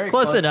 Yeah. So very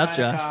Close enough,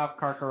 Chinakhov, Josh.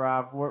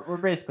 Karkaroff. We're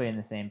basically in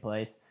the same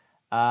place.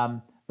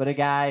 But a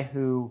guy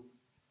who,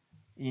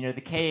 the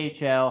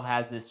KHL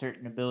has a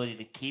certain ability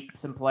to keep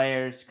some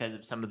players because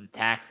of some of the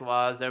tax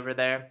laws over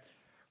there,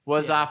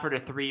 was offered a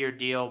 3-year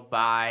deal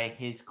by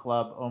his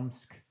club,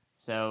 Omsk.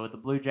 So the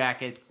Blue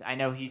Jackets, I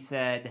know he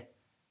said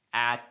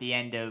at the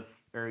end of,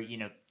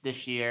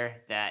 this year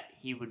that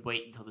he would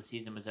wait until the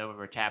season was over,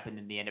 which happened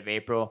in the end of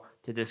April,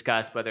 to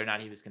discuss whether or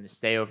not he was going to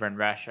stay over in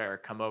Russia or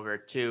come over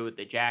to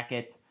the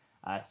Jackets.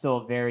 Still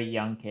a very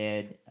young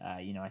kid,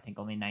 I think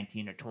only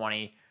 19 or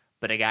 20,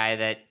 but a guy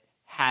that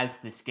has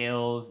the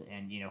skills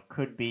and,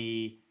 could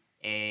be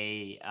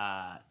a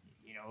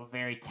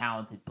very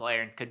talented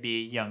player and could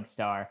be a young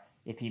star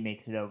if he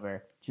makes it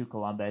over to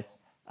Columbus.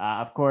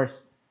 Of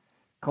course,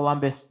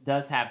 Columbus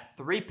does have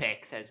 3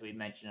 picks, as we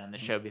mentioned on the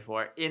show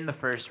before, in the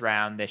first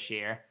round this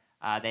year.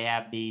 They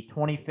have the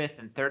 25th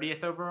and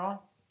 30th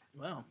overall.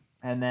 Wow.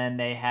 And then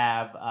they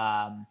have,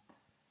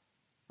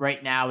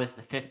 right now is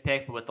the 5th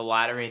pick, but with the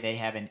lottery, they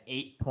have an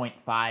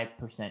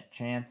 8.5%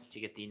 chance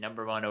to get the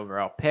number 1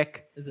 overall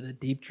pick. Is it a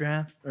deep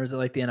draft, or is it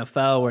like the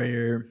NFL where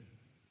your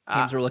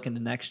teams are looking to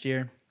next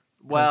year?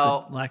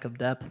 Well, lack of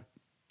depth.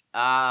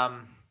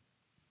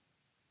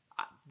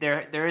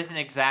 There isn't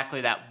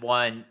exactly that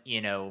one,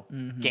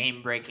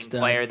 game-breaking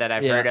player that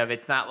I've heard of.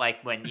 It's not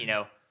like when,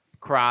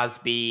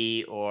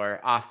 Crosby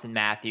or Austin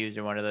Matthews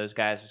or one of those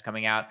guys was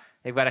coming out.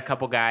 They've got a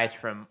couple guys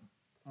from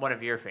one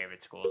of your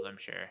favorite schools, I'm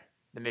sure,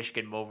 the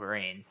Michigan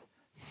Wolverines.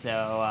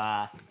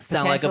 So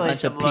sound like a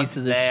bunch of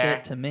pieces of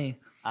shit to me.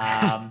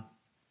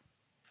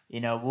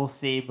 We'll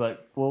see,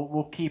 but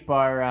we'll keep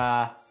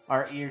our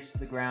ears to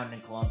the ground in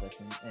Columbus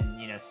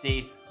and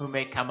see who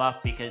may come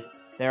up, because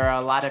there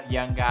are a lot of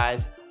young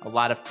guys, a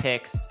lot of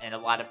picks, and a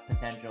lot of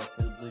potential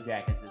for the Blue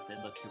Jackets as they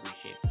look to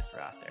reshape this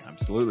roster.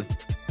 Absolutely.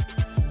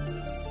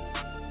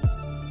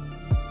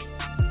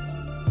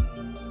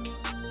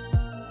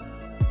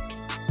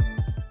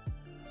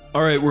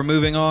 All right, we're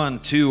moving on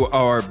to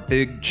our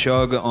big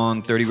chug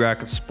on 30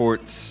 Rack of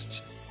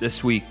Sports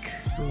this week.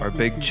 Our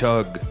big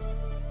chug.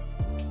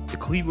 The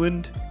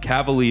Cleveland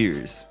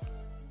Cavaliers.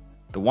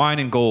 The wine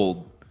and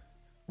gold.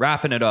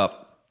 Wrapping it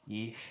up.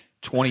 Yeesh.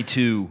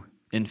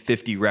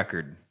 22-50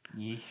 record.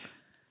 Yeesh.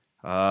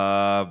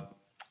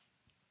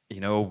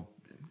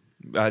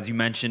 As you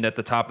mentioned at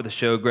the top of the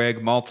show,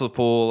 Greg,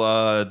 multiple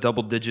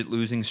double-digit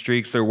losing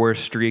streaks. Their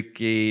worst streak,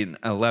 an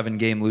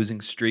 11-game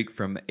losing streak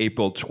from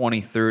April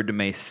 23rd to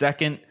May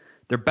 2nd.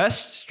 Their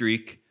best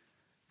streak,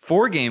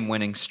 4-game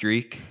winning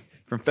streak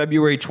from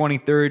February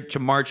 23rd to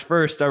March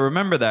 1st. I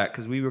remember that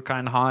because we were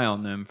kind of high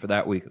on them for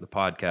that week of the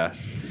podcast.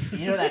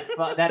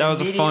 That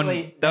was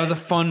a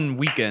fun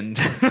weekend.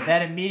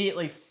 That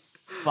immediately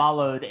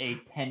followed a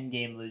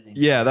 10-game losing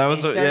streak. Yeah, that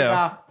was they started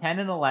off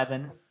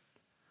 10-11.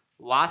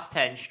 Lost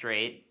 10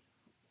 straight,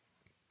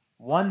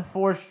 won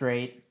 4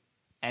 straight,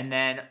 and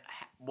then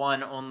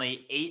won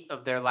only 8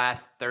 of their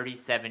last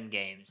 37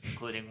 games,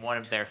 including one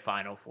of their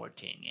final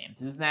 14 games.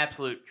 It was an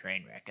absolute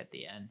train wreck at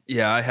the end.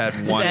 Yeah, I had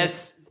one.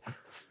 As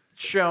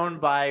shown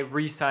by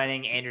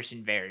re-signing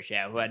Anderson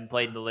Varejao, who hadn't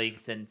played in the league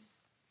since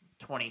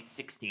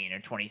 2016 or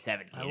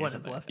 2017. I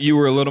wouldn't have left. You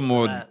were a little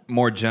that.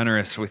 more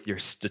generous with your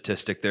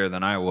statistic there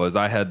than I was.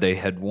 They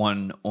had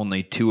won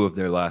only 2 of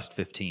their last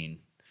 15.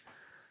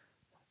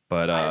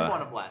 But I had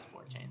one of last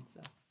 14.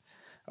 So.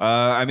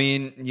 I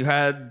mean, you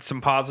had some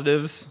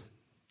positives,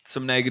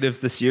 some negatives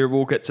this year.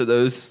 We'll get to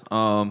those.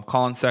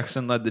 Colin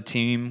Sexton led the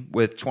team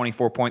with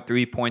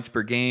 24.3 points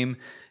per game.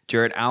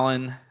 Jarrett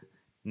Allen,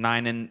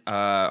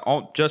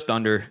 just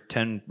under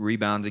 10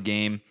 rebounds a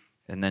game,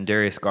 and then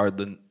Darius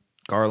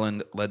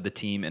Garland led the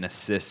team in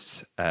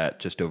assists at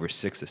just over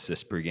 6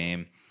 assists per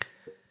game.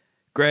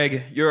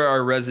 Greg, you're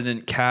our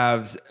resident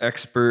Cavs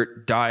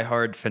expert,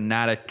 diehard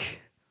fanatic,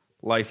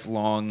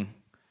 lifelong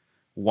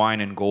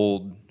wine and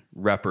gold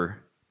repper.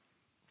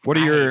 What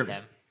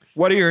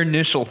are your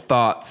initial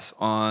thoughts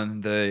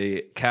on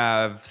the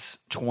Cavs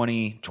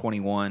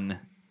 2021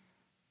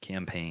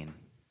 campaign?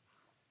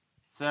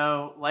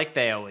 So, like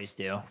they always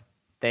do,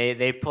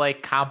 they play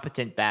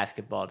competent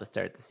basketball to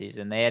start the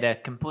season. They had a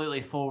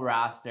completely full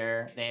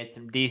roster. They had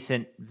some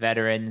decent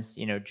veterans,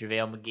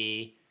 JaVale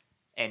McGee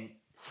and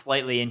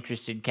slightly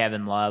interested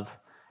Kevin Love.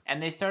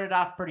 And they started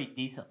off pretty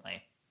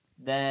decently.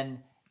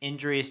 Then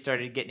injuries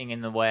started getting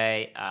in the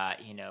way.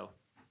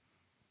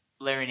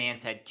 Larry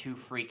Nance had 2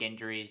 freak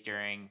injuries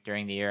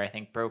during the year. I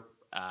think broke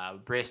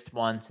wrist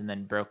once and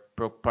then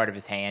broke part of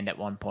his hand at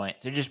one point.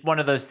 So just one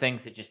of those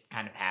things that just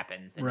kind of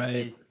happens. And Right.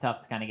 It's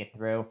tough to kind of get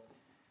through.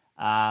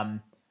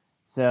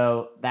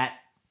 So that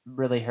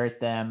really hurt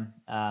them.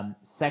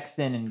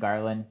 Sexton and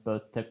Garland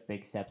both took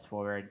big steps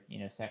forward.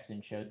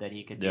 Sexton showed that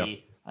he could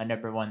be a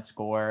number 1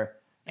 scorer.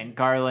 And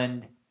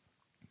Garland,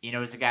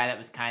 was a guy that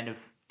was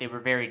they were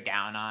very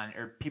down on,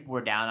 or people were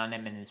down on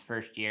him in his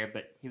first year,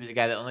 but he was a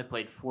guy that only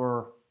played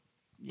 4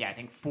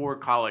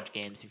 college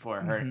games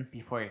before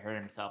he hurt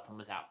himself and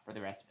was out for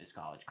the rest of his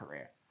college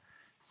career.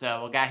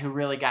 So a guy who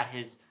really got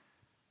his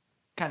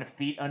kind of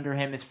feet under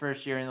him his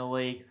first year in the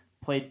league,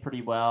 played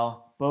pretty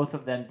well. Both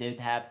of them did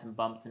have some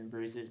bumps and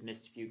bruises,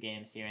 missed a few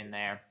games here and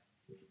there.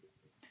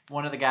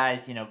 One of the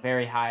guys,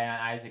 very high on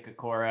Isaac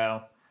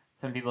Okoro.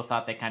 Some people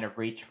thought they kind of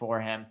reached for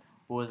him.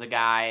 Who was a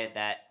guy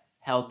that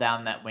held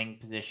down that wing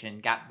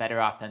position, got better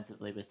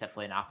offensively, was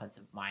definitely an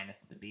offensive minus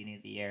at the beginning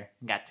of the year,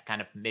 got to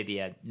kind of maybe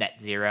a net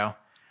 0.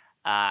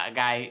 A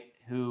guy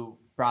who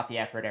brought the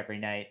effort every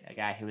night, a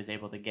guy who was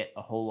able to get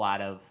a whole lot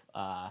of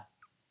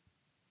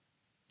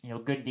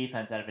good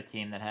defense out of a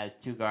team that has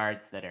 2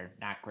 guards that are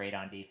not great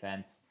on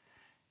defense,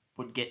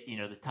 would get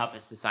the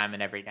toughest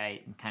assignment every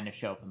night and kind of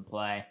show up and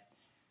play.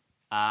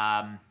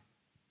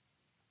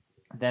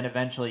 Then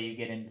eventually you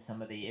get into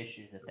some of the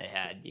issues that they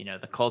had.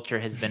 The culture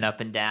has been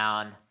up and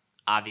down.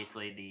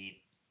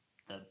 Obviously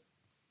the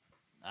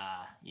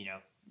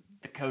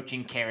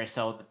coaching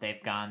carousel that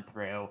they've gone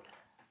through.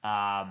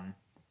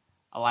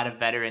 A lot of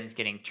veterans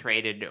getting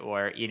traded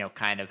or,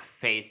 kind of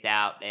phased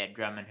out. They had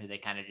Drummond, who they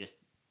kind of just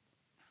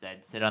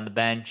said sit on the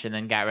bench and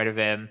then got rid of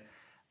him.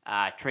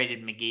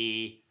 Traded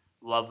McGee.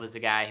 Love was a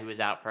guy who was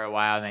out for a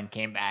while and then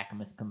came back and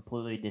was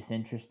completely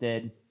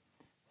disinterested.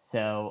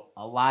 So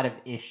a lot of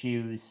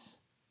issues,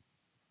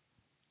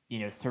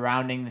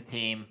 surrounding the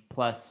team,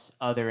 plus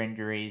other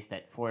injuries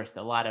that forced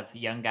a lot of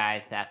young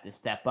guys to have to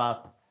step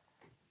up.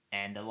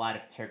 And a lot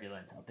of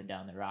turbulence up and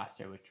down the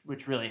roster,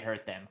 which really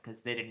hurt them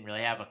because they didn't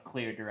really have a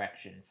clear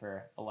direction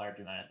for a large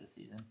amount of the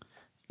season.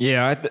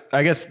 Yeah,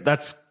 I guess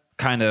that's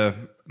kind of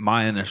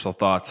my initial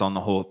thoughts on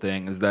the whole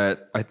thing is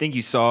that I think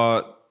you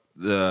saw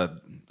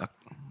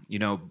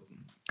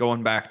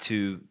going back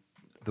to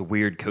the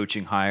weird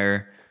coaching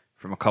hire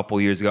from a couple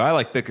years ago. I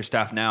like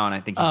Bickerstaff now, and I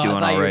think he's doing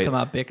all right. You were talking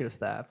about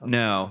Bickerstaff.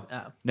 No,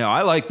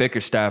 I like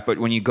Bickerstaff, but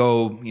when you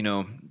go,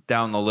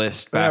 down the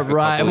list back a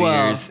couple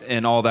years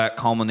and all that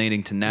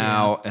culminating to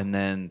now, and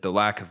then the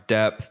lack of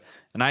depth,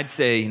 and I'd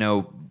say,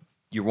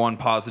 your one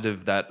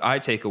positive that I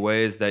take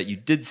away is that you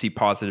did see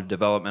positive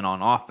development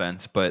on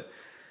offense, but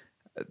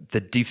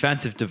the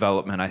defensive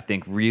development, I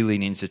think, really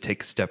needs to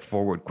take a step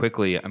forward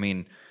quickly. I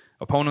mean,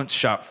 opponents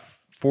shot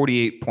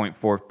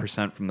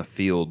 48.4% from the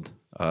field.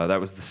 That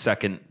was the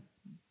second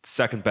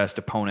best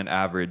opponent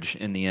average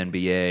in the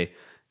NBA,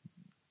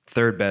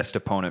 third best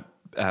opponent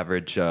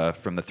average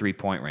from the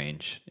 3-point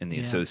range in the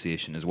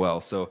association as well.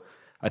 So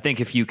I think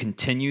if you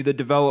continue the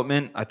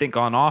development, I think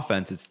on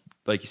offense, it's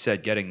like you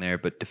said, getting there,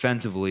 but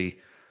defensively,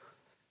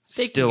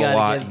 still a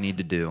lot you need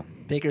to do.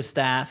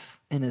 Bickerstaff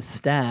and his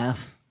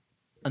staff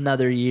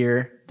another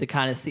year to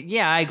kind of see.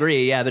 Yeah, I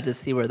agree. Yeah, but to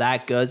see where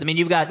that goes. I mean,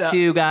 you've got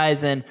 2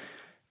 guys in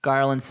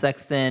Garland,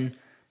 Sexton.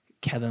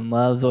 Kevin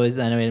Love's always,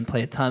 I know he didn't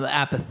play a ton,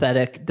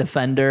 apathetic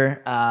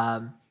defender.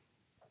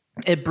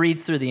 It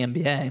breeds through the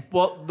NBA.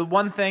 Well, the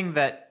one thing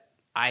that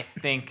I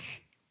think,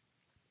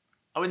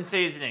 I wouldn't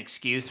say is an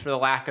excuse for the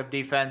lack of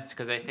defense,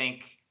 because I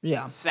think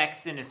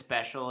Sexton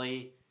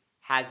especially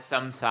has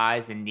some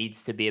size and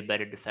needs to be a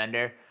better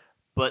defender.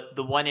 But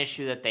the one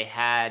issue that they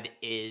had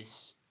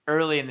is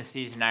early in the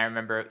season, I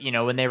remember,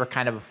 when they were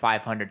kind of a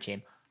 500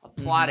 team,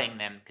 applauding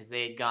them because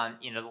they had gone,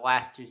 the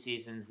last 2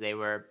 seasons they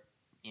were,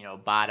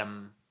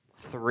 bottom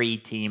 3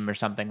 team or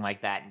something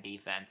like that in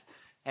defense.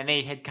 And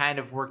they had kind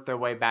of worked their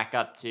way back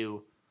up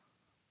to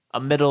a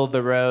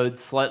middle-of-the-road,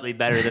 slightly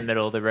better than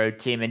middle-of-the-road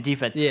team in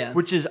defense,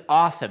 which is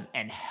awesome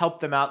and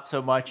helped them out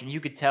so much. And you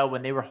could tell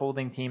when they were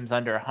holding teams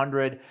under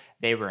 100,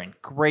 they were in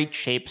great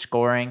shape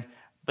scoring.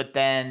 But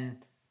then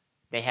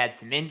they had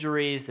some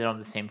injuries. They don't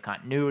have the same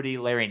continuity.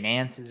 Larry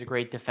Nance is a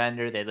great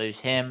defender. They lose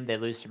him. They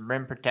lose some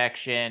rim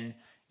protection.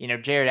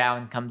 Jared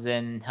Allen comes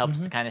in,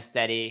 helps to kind of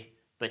steady.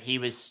 But he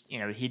was,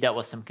 he dealt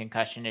with some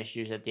concussion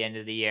issues at the end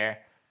of the year.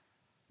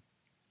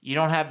 You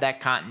don't have that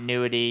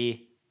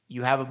continuity.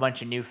 You have a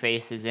bunch of new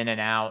faces in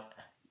and out.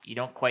 You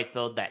don't quite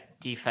build that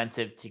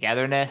defensive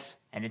togetherness,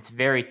 and it's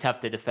very tough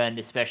to defend,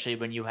 especially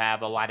when you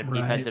have a lot of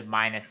defensive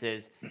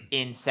minuses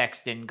in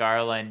Sexton,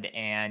 Garland,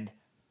 and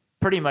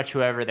pretty much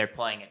whoever they're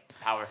playing at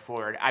power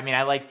forward. I mean,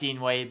 I like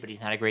Dean Wade, but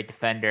he's not a great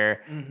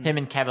defender. Him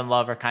and Kevin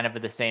Love are kind of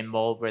of the same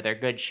mold where they're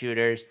good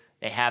shooters.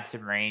 They have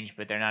some range,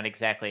 but they're not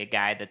exactly a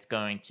guy that's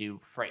going to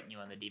frighten you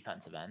on the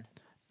defensive end.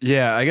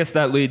 Yeah, I guess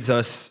that leads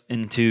us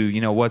into,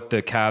 what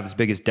the Cavs'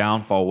 biggest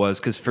downfall was.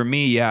 Because for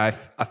me, I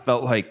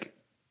felt like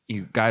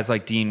guys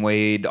like Dean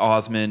Wade,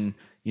 Osman,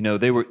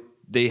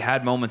 they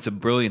had moments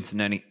of brilliance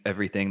in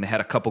everything. They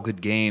had a couple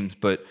good games,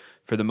 but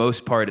for the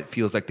most part, it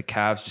feels like the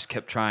Cavs just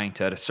kept trying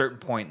to, at a certain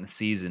point in the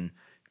season,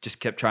 just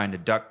kept trying to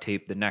duct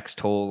tape the next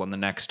hole and the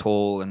next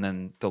hole, and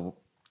then the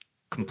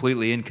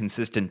completely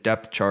inconsistent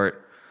depth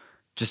chart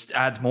just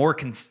adds more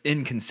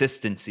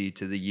inconsistency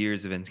to the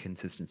years of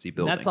inconsistency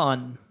building. That's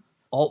on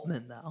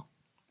Altman, though.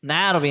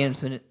 Now it'll be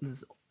interesting.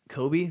 Is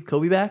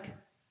Kobe back?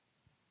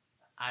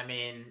 I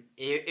mean,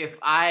 if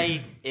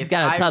he's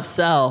got a tough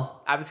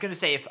sell. I was going to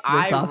say, if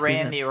I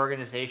ran the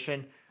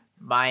organization,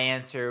 my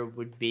answer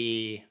would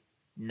be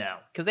no.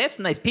 Because they have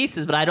some nice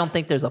pieces, but I don't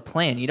think there's a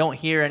plan. You don't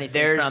hear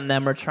anything from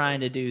them or trying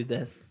to do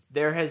this.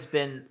 There has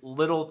been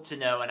little to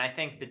no, and I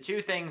think the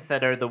 2 things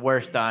that are the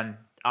worst on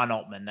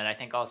Altman that I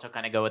think also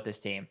kind of go with this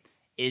team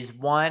is,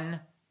 1,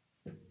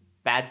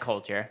 bad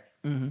culture.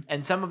 Mm-hmm.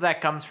 And some of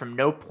that comes from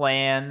no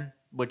plan,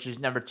 which is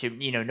number 2,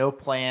 no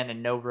plan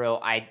and no real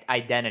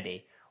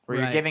identity. Where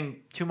you're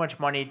giving too much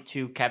money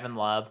to Kevin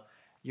Love.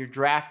 You're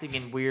drafting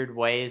in weird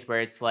ways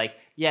where it's like,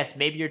 yes,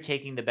 maybe you're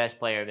taking the best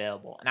player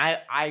available. And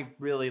I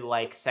really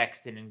like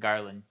Sexton and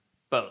Garland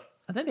both.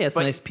 I think they have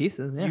some nice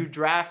pieces. Yeah. You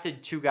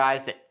drafted 2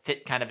 guys that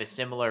fit kind of a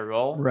similar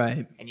role.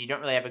 Right. And you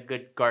don't really have a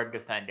good guard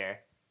defender.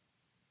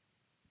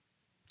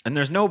 And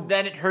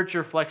then it hurts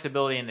your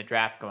flexibility in the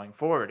draft going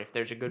forward. If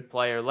there's a good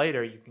player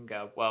later, you can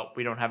go, well,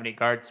 we don't have any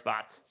guard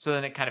spots. So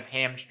then it kind of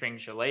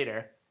hamstrings you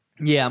later.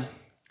 Yeah.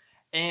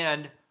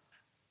 And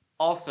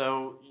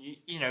also,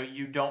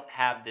 you don't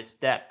have this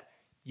depth.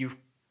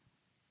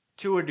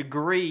 To a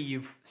degree,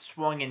 you've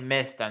swung and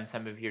missed on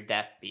some of your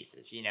depth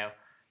pieces.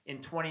 In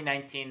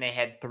 2019, they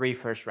had 3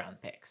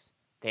 first-round picks.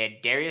 They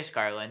had Darius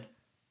Garland,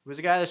 who was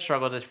a guy that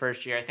struggled his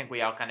first year. I think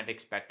we all kind of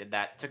expected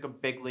that. Took a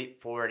big leap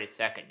forward his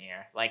second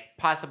year. Like,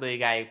 possibly a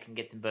guy who can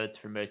get some votes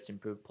for most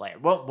improved player.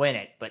 Won't win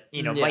it, but,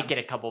 might get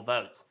a couple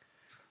votes.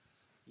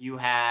 You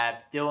have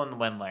Dylan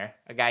Windler,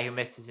 a guy who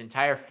missed his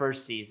entire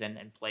first season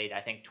and played,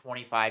 I think,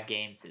 25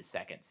 games his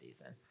second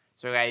season.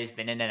 So a guy who's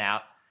been in and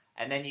out.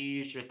 And then you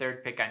used your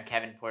 3rd pick on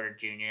Kevin Porter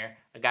Jr.,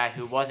 a guy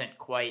who wasn't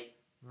quite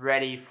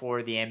ready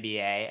for the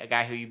NBA, a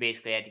guy who you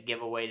basically had to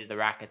give away to the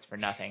Rockets for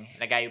nothing,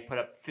 and a guy who put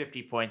up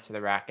 50 points for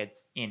the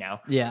Rockets,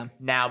 Yeah.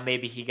 Now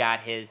maybe he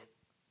got his,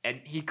 and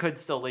he could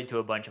still lead to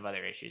a bunch of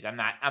other issues. I'm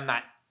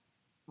not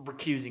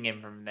recusing him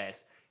from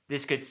this.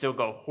 This could still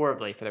go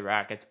horribly for the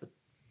Rockets, but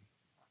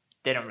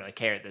they don't really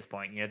care at this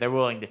point. They're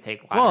willing to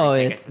take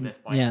lottery tickets at this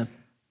point. Yeah.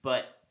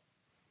 But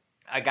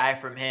a guy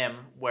from him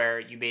where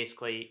you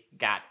basically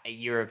got a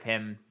year of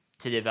him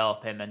to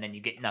develop him and then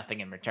you get nothing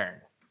in return.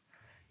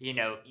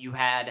 You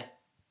had...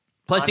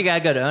 Plus you got to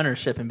go to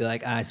ownership and be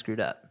like, I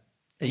screwed up.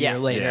 A year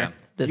later.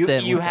 Yeah.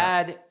 You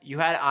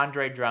had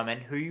Andre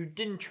Drummond, who you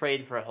didn't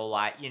trade for a whole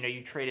lot.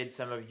 You traded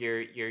some of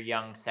your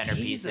young centerpieces.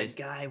 He's a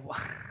guy...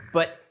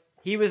 But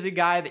he was a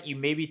guy that you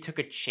maybe took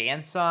a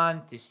chance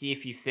on to see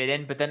if you fit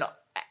in, but then...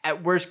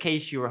 At worst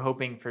case, you were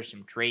hoping for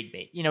some trade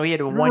bait. He had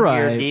a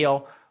 1-year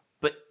deal,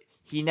 but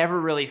he never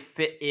really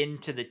fit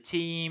into the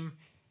team.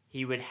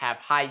 He would have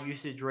high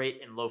usage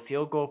rate and low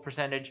field goal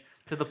percentage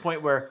to the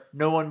point where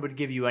no one would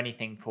give you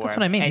anything for him. That's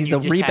what I mean. And He's a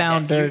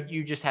rebounder.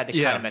 You just had to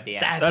cut him at the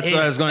end. That's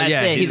what I was going to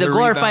say. Yeah, he's a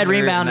glorified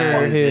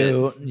rebounder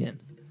who... Yeah.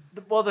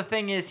 Well, the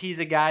thing is, he's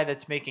a guy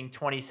that's making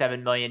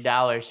 $27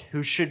 million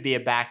who should be a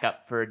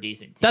backup for a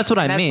decent team. That's what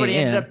I mean. That's what he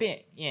ended up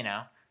being,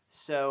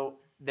 So...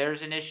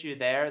 There's an issue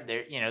there.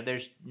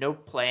 There's no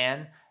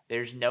plan.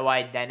 There's no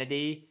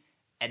identity,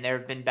 and there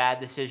have been bad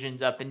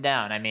decisions up and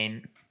down. I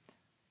mean,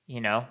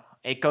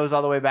 it goes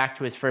all the way back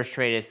to his first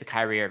trade as the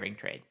Kyrie Irving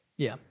trade.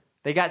 Yeah.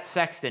 They got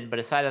Sexton, but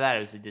aside of that, it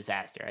was a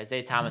disaster.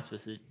 Isaiah Thomas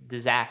was a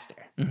disaster.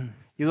 Mm-hmm.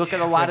 You look at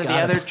a lot of the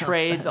other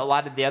trades, a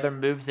lot of the other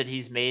moves that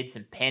he's made,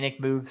 some panic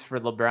moves for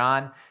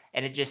LeBron,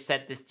 And it just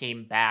set this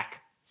team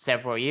back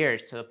several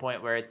years to the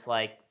point where it's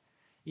like,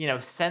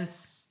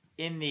 since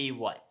in the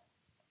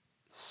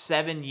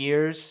 7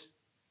 years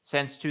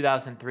since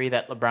 2003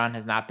 that LeBron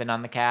has not been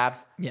on the Cavs.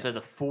 Yeah. So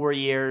the 4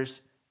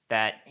 years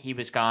that he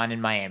was gone in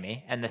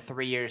Miami and the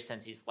 3 years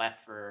since he's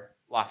left for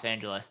Los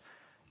Angeles,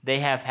 they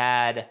have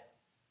had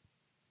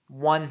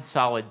one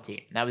solid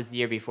team. That was the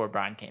year before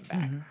Bron came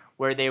back,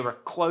 where they were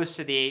close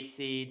to the 8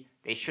 seed.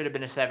 They should have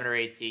been a 7 or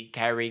 8 seed.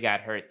 Kyrie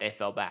got hurt. They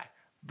fell back.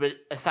 But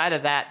aside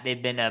of that,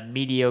 they've been a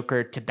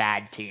mediocre to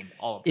bad team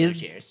all of those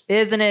years.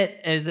 Is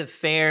it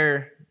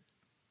fair?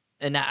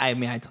 And I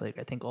totally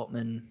agree. I think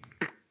Altman,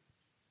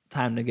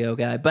 time to go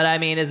guy. But I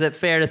mean, is it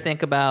fair to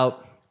think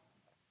about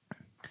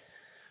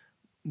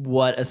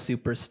what a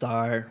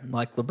superstar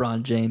like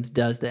LeBron James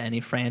does to any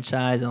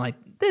franchise? And like,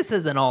 this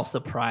isn't all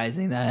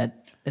surprising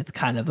that it's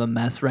kind of a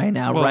mess right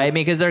now, right? I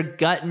mean, because they're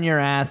gutting your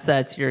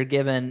assets. You're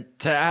giving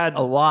to add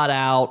a lot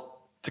out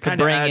to kind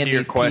bring of add in to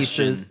your these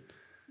question. pieces.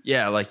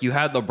 Yeah, like you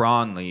had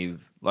LeBron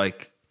leave,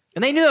 like,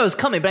 and they knew that was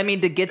coming. But I mean,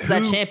 to get to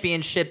that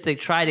championship, to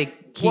try to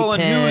keep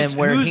him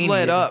where he led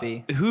needed up?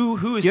 to be.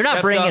 Who's You're not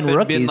stepped bringing up and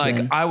rookies been like,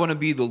 in. I want to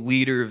be the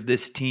leader of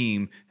this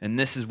team, and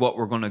this is what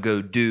we're going to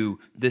go do.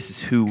 This is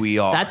who we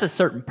are. That's a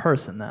certain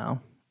person, though.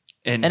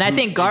 And I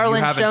think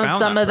Garland's shown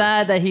some of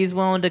person. that he's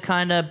willing to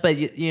kind of, but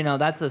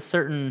that's a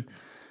certain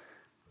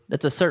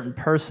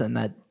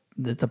person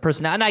that's a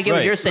person. And I get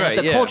what you're saying.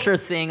 It's a culture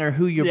thing or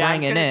who you're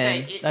bringing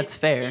in. That's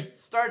fair. It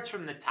starts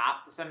from the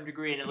top to some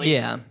degree, and at least,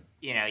 yeah.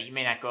 You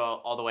may not go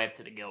all the way up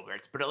to the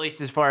Gilberts, but at least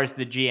as far as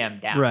the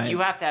GM down, right. You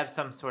have to have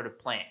some sort of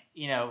plan.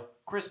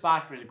 Chris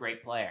Bosh was a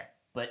great player,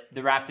 but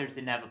the Raptors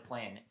didn't have a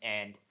plan,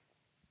 and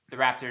the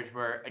Raptors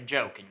were a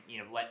joke, and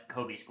let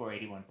Kobe score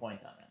 81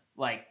 points on them.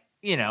 Like,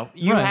 you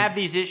have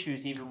these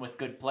issues even with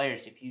good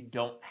players if you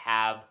don't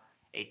have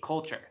a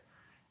culture.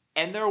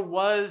 And there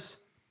was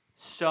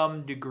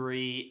some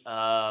degree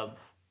of,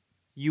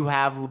 you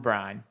have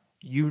LeBron,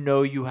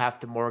 you have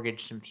to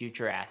mortgage some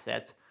future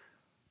assets,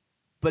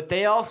 but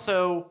they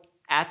also,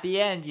 at the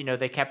end,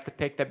 they kept the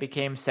pick that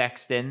became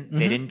Sexton.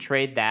 They didn't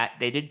trade that.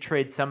 They did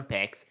trade some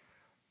picks.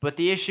 But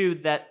the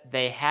issue that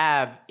they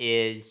have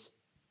is,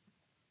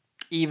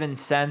 even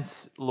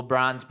since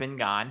LeBron's been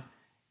gone,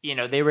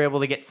 they were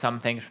able to get some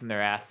things from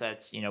their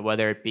assets,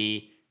 whether it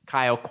be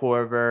Kyle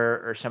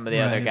Korver or some of the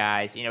other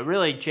guys.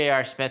 Really,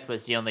 J.R. Smith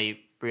was the only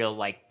real,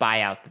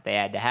 buyout that they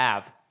had to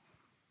have.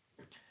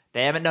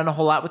 They haven't done a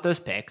whole lot with those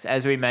picks.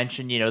 As we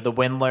mentioned, the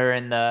Windler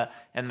and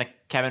the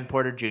Kevin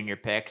Porter Jr.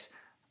 picks.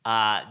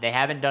 They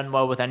haven't done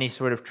well with any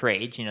sort of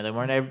trades. They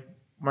weren't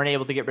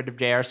able to get rid of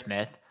J.R.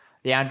 Smith.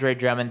 The Andre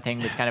Drummond thing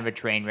was kind of a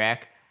train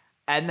wreck.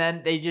 And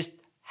then they just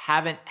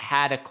haven't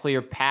had a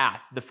clear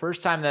path. The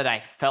first time that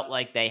I felt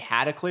like they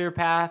had a clear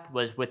path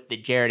was with the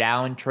Jared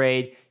Allen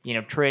trade,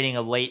 trading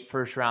a late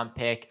first-round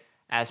pick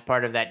as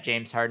part of that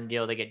James Harden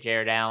deal to get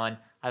Jared Allen.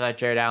 I thought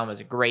Jared Allen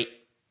was a great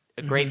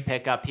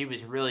pickup. He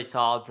was really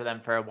solid for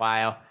them for a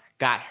while.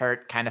 Got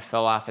hurt, kind of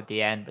fell off at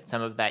the end, but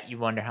some of that, you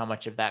wonder how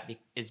much of that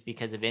is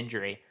because of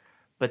injury.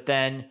 But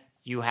then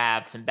you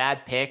have some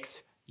bad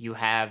picks. You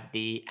have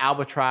the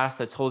albatross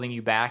that's holding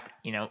you back.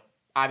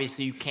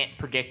 Obviously you can't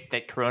predict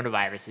that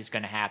coronavirus is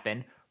going to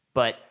happen,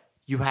 but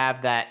you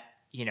have that,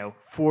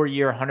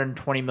 4-year,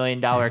 $120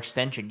 million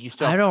extension. You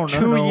still have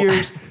 2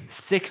 years,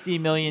 $60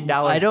 million.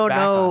 I don't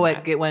know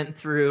what that. went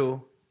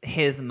through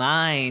his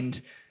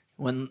mind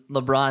when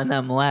LeBron and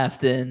them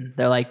left, and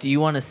they're like, do you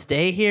want to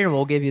stay here?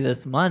 We'll give you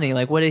this money.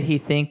 Like, what did he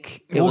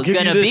think it was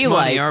going to be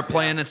like? Our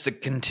plan is to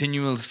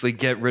continuously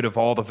get rid of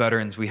all the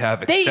veterans we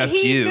have except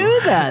you. He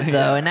knew that,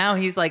 though, and now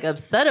he's,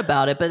 upset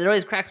about it, but it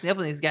always cracks me up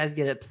when these guys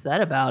get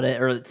upset about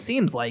it, or it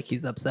seems like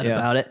he's upset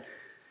about it.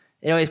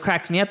 It always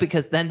cracks me up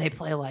because then they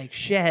play like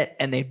shit,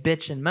 and they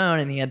bitch and moan,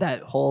 and he had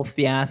that whole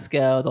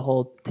fiasco, the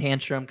whole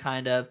tantrum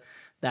kind of,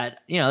 that,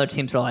 other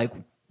teams are like,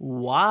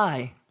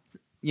 why?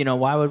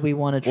 Why would we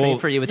want to trade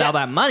for you with all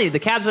that money? The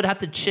Cavs would have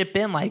to chip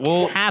in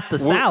half the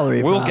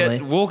salary.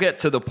 We'll get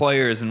to the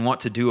players and what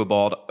to do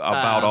about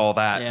all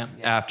that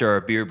after our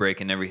beer break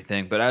and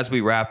everything. But as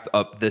we wrap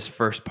up this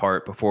first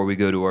part before we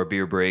go to our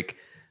beer break,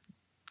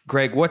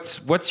 Greg,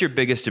 what's your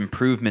biggest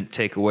improvement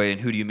takeaway, and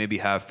who do you maybe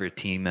have for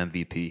team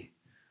MVP?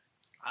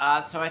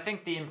 So I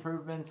think the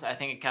improvements,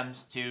 it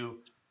comes to,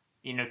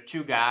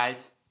 2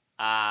 guys.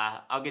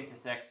 I'll get to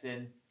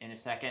Sexton in a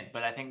second,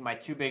 but I think my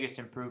 2 biggest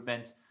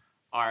improvements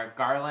are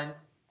Garland,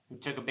 who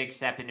took a big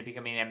step into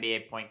becoming an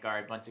NBA point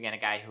guard. Once again, a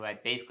guy who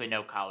had basically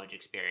no college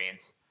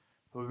experience,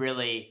 who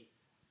really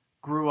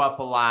grew up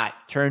a lot,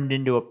 turned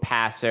into a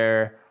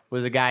passer,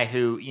 was a guy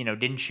who,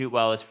 didn't shoot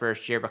well his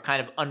first year, but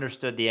kind of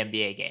understood the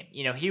NBA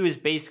game. He was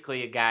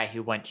basically a guy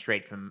who went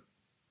straight from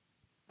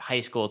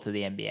high school to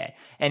the NBA.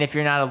 And if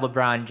you're not a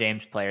LeBron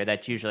James player,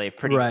 that's usually a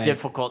pretty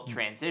difficult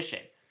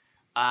transition.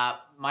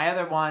 My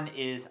other one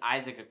is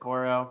Isaac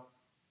Okoro.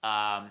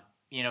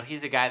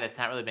 He's a guy that's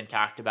not really been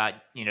talked about.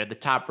 The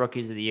top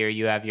rookies of the year,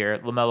 you have your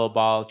LaMelo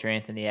Balls, your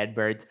Anthony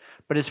Edwards.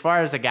 But as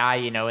far as a guy,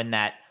 in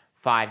that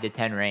 5 to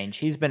 10 range,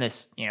 he's been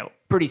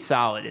pretty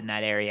solid in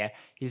that area.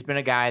 He's been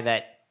a guy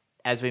that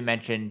as we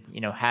mentioned,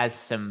 has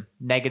some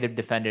negative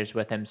defenders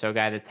with him. So a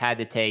guy that's had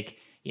to take,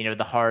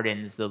 the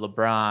Hardens, the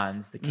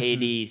LeBrons, the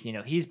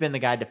KDs, he's been the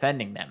guy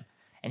defending them.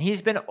 And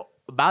he's been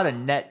about a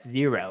net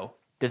zero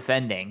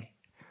defending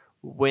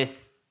with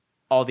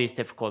all these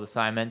difficult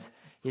assignments.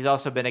 He's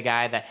also been a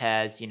guy that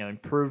has,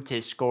 improved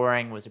his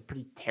scoring, was a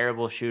pretty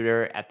terrible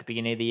shooter at the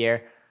beginning of the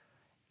year,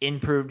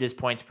 improved his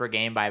points per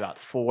game by about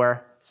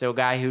 4. So a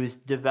guy who's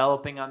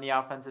developing on the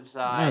offensive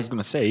side. I was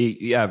going to say,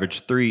 he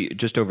averaged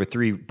just over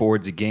 3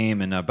 boards a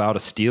game and about a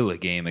steal a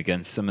game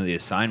against some of the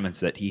assignments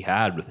that he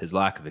had with his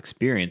lack of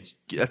experience.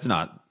 That's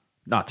not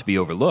to be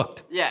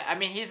overlooked. Yeah, I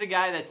mean, he's a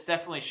guy that's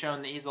definitely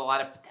shown that he's a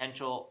lot of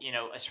potential,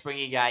 a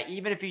springy guy.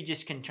 Even if he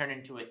just can turn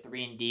into a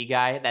 3-and-D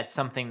guy, that's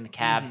something the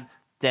Cavs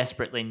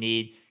desperately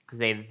need because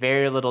they have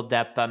very little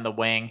depth on the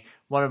wing.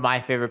 One of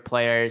my favorite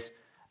players,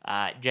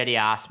 Jetty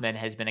Osman,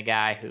 has been a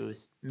guy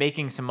who's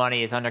making some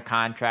money, is under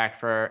contract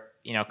for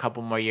a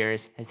couple more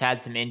years, has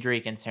had some injury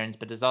concerns,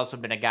 but has also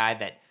been a guy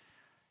that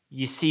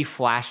you see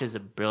flashes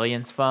of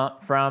brilliance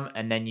from,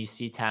 and then you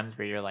see times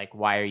where you're like,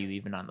 why are you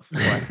even on the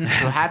floor?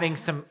 So having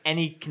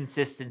any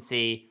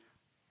consistency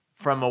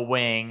from a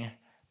wing,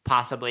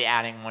 possibly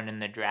adding one in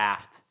the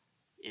draft,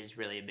 is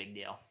really a big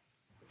deal.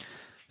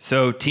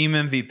 So team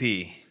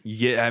MVP,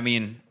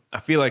 I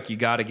feel like you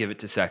got to give it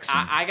to Sexton.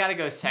 I got to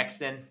go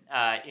Sexton.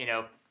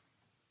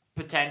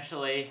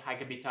 Potentially, I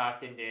could be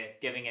talked into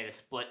giving it a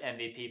split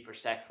MVP for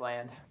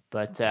Sexland.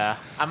 But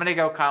I'm going to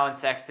go Colin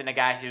Sexton, a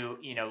guy who,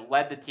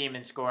 led the team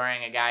in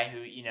scoring, a guy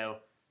who,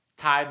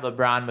 tied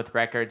LeBron with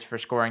records for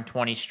scoring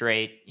 20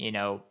 straight,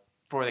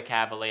 for the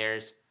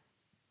Cavaliers.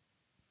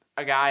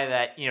 A guy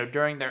that,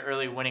 during their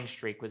early winning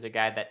streak was a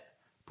guy that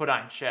put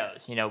on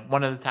shows.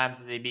 One of the times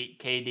that they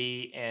beat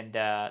KD and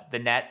the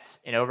Nets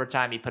in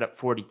overtime, he put up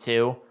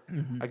 42.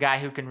 A guy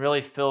who can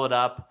really fill it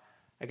up.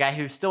 A guy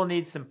who still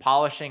needs some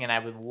polishing, and I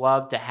would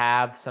love to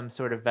have some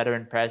sort of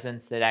veteran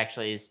presence that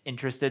actually is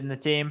interested in the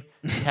team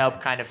to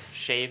help kind of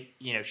shape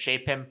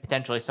him.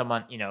 Potentially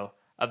someone,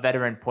 a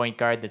veteran point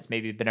guard that's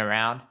maybe been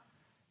around,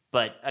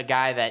 but a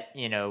guy that,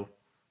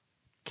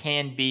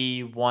 can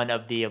be one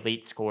of the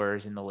elite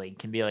scorers in the league,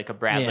 can be like a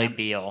Bradley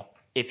Beal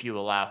if you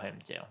allow him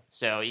to.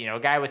 So, a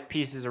guy with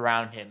pieces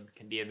around him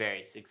can be a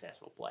very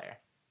successful player.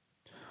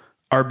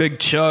 Our big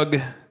chug,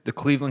 the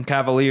Cleveland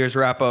Cavaliers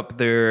wrap up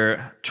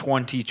their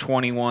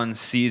 2021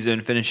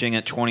 season, finishing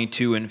at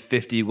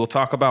 22-50. We'll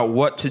talk about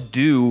what to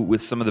do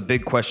with some of the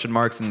big question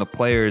marks in the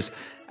players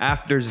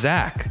after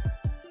Zach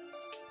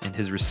and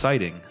his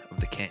reciting of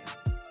the King.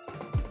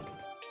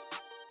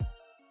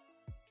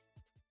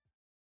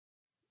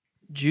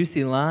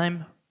 Juicy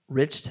lime,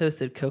 rich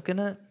toasted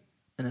coconut,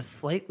 and a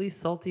slightly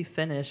salty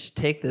finish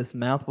take this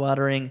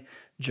mouth-watering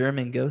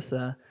German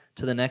Gosa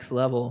to the next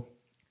level.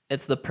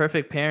 It's the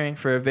perfect pairing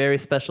for a very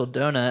special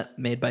donut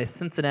made by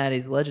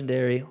Cincinnati's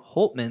legendary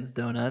Holtman's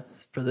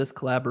Donuts. For this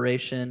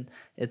collaboration,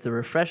 it's a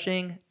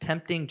refreshing,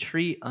 tempting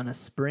treat on a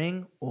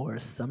spring or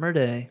summer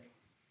day.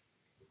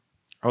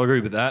 I'll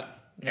agree with that.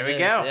 There we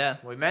go. Yeah.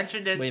 We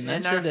mentioned it in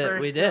our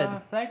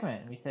first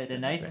segment. We said a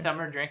nice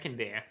summer drinking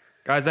beer.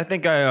 Guys, I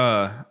think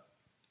I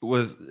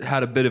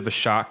had a bit of a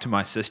shock to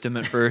my system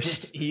at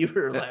first. You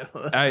were like,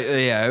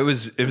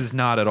 it was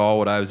not at all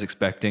what I was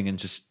expecting, and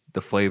just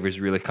the flavors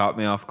really caught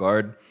me off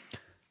guard.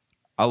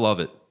 I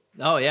love it.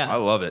 Oh, yeah. I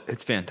love it.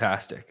 It's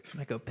fantastic. I'm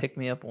going to go pick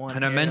me up one.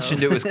 And I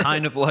mentioned it was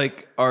kind of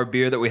like our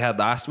beer that we had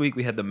last week.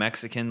 We had the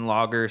Mexican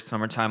lager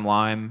Summertime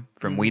Lime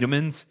from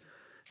Wiedemann's.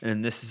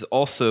 And this is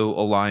also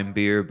a lime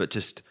beer, but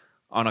just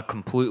on a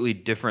completely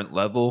different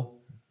level,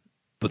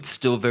 but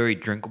still very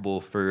drinkable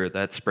for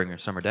that spring or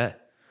summer day.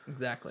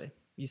 Exactly.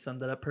 You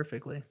summed that up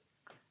perfectly.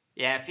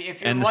 Yeah.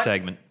 If you're End the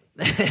segment.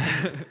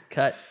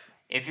 Cut.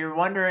 If you're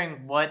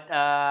wondering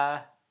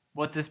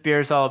what this beer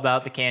is all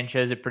about, the can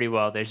shows it pretty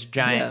well. There's a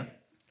giant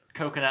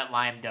coconut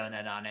lime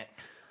donut on it.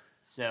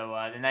 So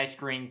the nice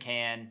green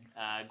can,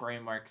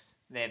 Grainworks,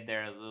 they have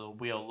their little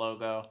wheel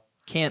logo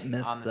can't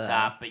miss on the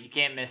top, but you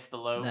can't miss the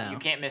logo. No. You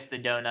can't miss the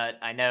donut.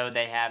 I know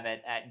they have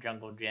it at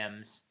Jungle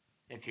Gyms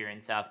if you're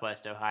in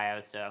Southwest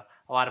Ohio. So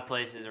a lot of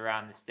places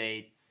around the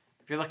state.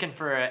 If you're looking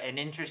for an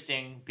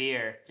interesting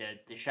beer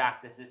to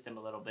shock the system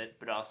a little bit,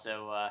 but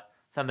also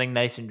something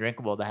nice and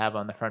drinkable to have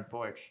on the front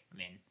porch, I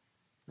mean,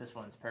 this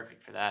one's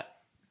perfect for that.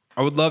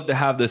 I would love to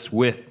have this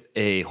with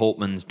a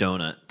Holtman's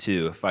donut,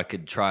 too, if I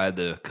could try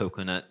the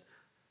coconut.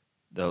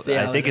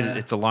 I think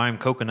it's a lime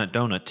coconut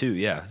donut, too,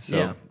 yeah.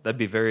 So that'd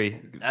be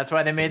very... That's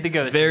why they made the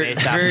Ghost. Very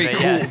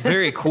cool,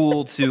 very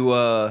cool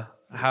to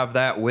have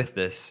that with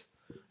this.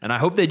 And I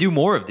hope they do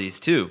more of these,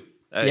 too.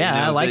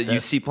 I like this. You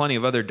see plenty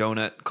of other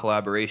donut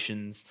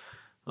collaborations,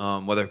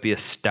 whether it be a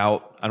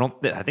stout.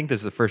 I think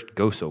this is the first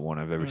Goso one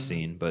I've ever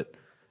seen, but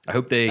I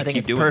hope they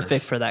keep doing this.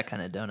 Perfect for that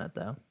kind of donut,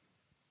 though.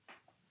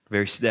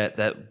 Very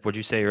that what'd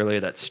you say earlier?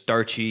 That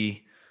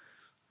starchy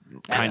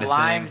kind of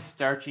lime thing.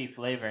 Starchy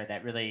flavor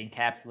that really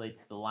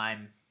encapsulates the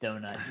lime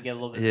donut. You get a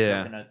little bit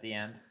of coconut at the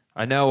end.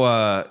 I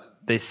know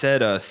they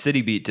said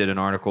City Beat did an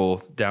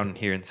article down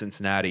here in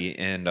Cincinnati,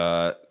 and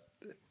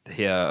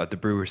the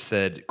Brewers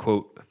said,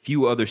 quote, "A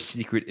few other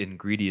secret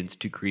ingredients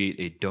to create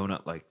a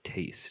donut-like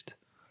taste."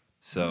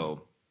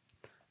 So,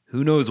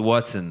 who knows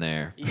what's in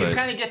there? You can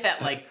kind of get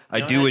that like.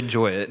 I do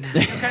enjoy it.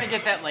 You kind of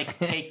get that like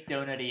cake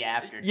donut-y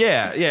after.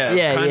 Yeah.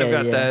 It's kind of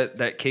got yeah.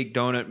 that cake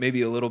donut,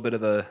 maybe a little bit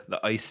of the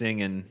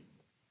icing and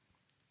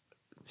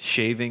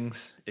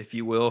shavings, if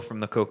you will, from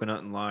the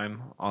coconut and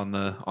lime on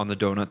the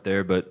donut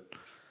there, but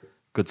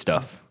good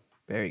stuff.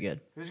 Very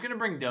good. Who's gonna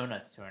bring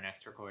donuts to our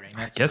next recording?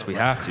 I guess we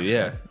have to,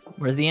 yeah.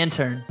 Where's the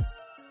intern?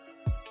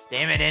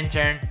 Damn it,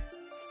 intern.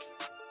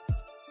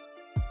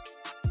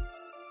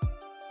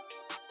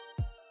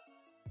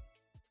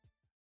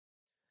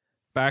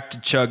 Back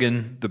to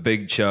chugging, the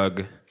big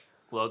chug.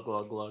 Glug,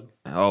 glug, glug.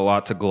 A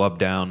lot to glub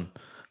down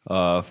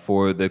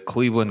for the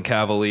Cleveland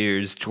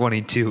Cavaliers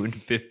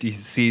 22-50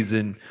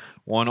 season.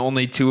 Won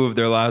only 2 of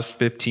their last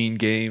 15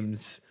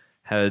 games.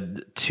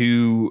 Had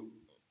 2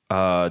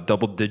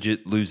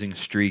 double-digit losing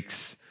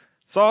streaks.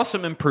 Saw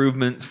some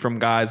improvements from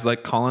guys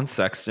like Colin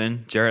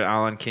Sexton. Jarrett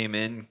Allen came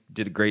in,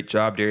 did a great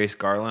job. Darius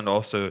Garland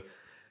also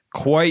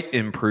quite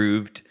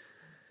improved.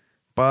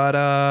 But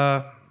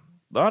a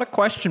lot of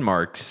question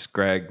marks,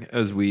 Greg,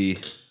 as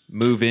we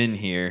move in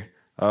here.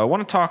 I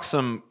want to talk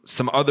some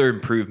other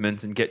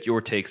improvements and get your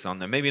takes on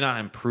them. Maybe not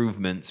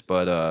improvements,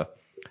 but I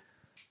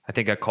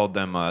think I called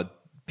them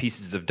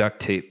pieces of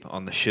duct tape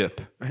on the ship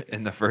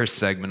in the first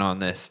segment on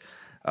this.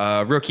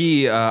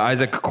 Rookie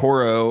Isaac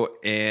Okoro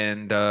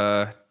and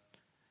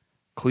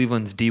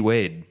Cleveland's D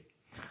Wade.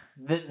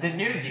 The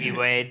new D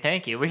Wade.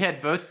 Thank you. We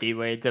had both D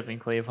Wades up in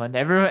Cleveland.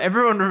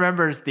 Everyone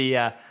remembers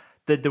the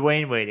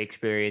Dwayne Wade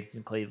experience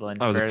in Cleveland.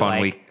 That was a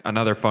fun week.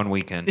 Another fun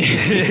weekend.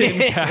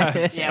 Yeah,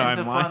 it was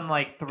a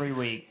fun 3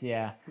 weeks.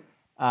 Yeah.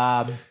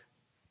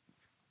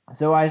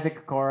 So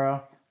Isaac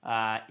Okoro,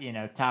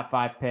 top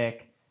 5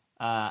 pick,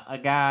 a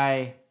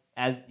guy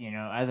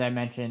as I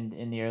mentioned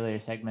in the earlier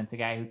segments, a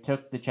guy who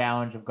took the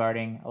challenge of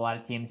guarding a lot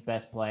of teams'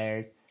 best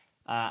players,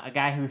 a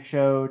guy who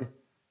showed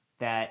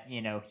that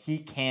he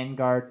can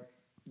guard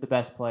the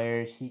best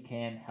players, he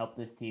can help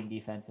this team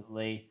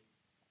defensively.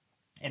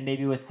 And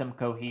maybe with some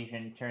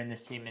cohesion, turn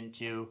this team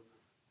into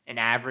an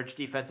average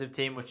defensive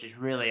team, which is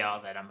really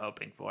all that I'm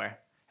hoping for.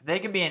 If they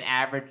can be an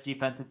average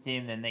defensive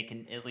team, then they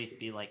can at least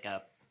be like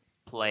a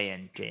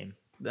play-in team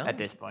at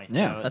this point.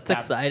 Yeah, so that's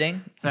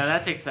exciting. So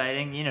that's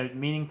exciting.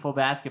 Meaningful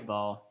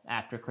basketball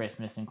after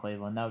Christmas in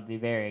Cleveland. That would be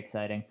very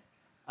exciting.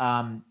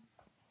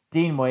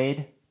 Dean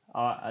Wade,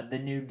 the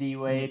new D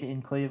Wade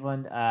in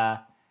Cleveland,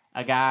 a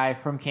guy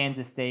from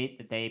Kansas State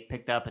that they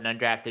picked up, an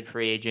undrafted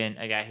free agent,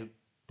 a guy who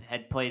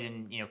had played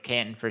in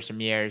Canton for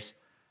some years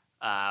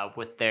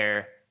with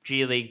their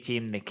G League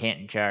team, the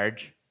Canton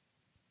Charge.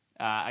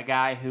 A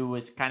guy who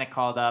was kind of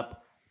called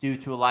up due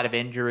to a lot of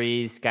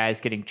injuries, guys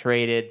getting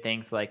traded,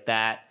 things like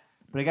that.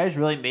 But a guy who's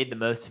really made the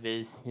most of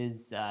his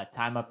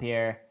time up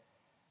here.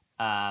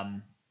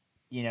 A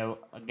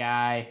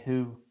guy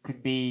who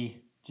could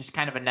be just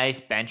kind of a nice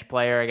bench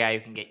player, a guy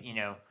who can get,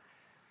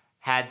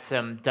 had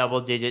some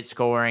double-digit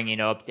scoring,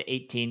 up to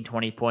 18,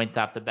 20 points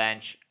off the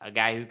bench. A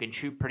guy who can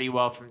shoot pretty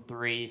well from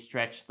 3,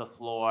 stretch the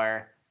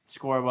floor,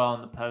 score well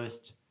in the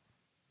post.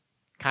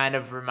 Kind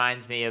of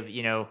reminds me of,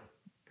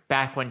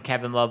 back when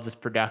Kevin Love was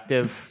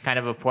productive, kind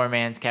of a poor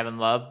man's Kevin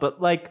Love. But,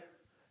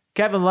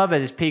 Kevin Love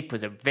at his peak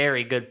was a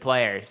very good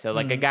player. So,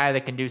 a guy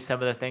that can do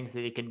some of the things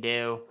that he can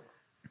do,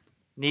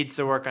 needs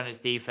to work on his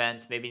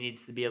defense, maybe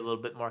needs to be a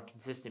little bit more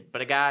consistent.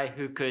 But a guy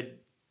who could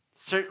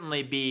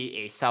certainly be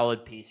a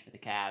solid piece for the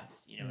Cavs,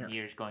 in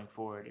years going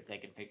forward if they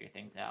can figure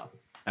things out.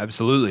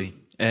 Absolutely.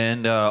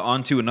 And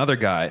on to another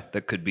guy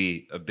that could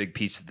be a big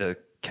piece of the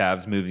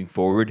Cavs moving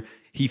forward.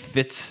 He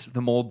fits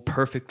the mold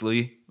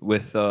perfectly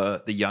with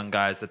the young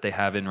guys that they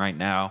have in right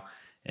now.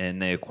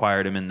 And they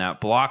acquired him in that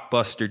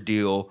blockbuster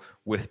deal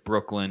with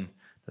Brooklyn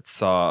that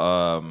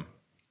saw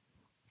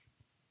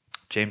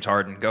James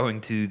Harden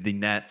going to the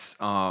Nets.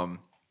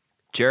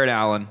 Jarrett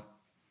Allen.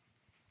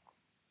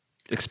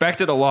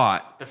 Expected a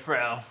lot. The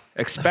Fro.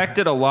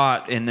 Expected a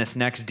lot in this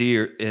next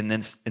deal.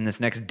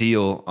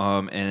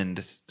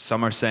 And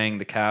some are saying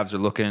the Cavs are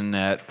looking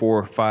at 4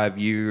 or 5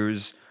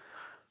 years,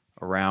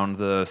 around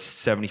the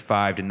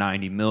 75 to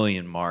 90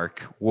 million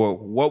mark.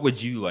 What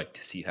would you like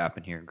to see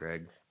happen here,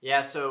 Greg?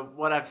 Yeah, so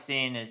what I've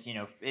seen is,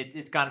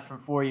 it's gone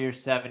from 4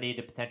 years, 70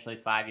 to potentially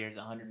 5 years,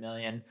 100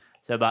 million.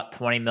 So about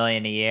 20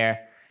 million a year,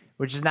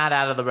 which is not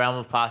out of the realm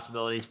of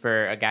possibilities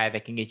for a guy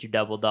that can get you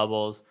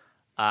double-doubles.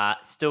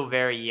 Still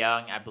very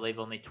young, I believe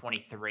only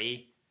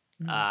 23.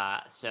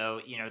 So,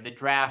 the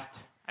draft,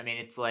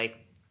 it's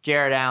like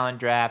Jarrett Allen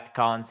draft,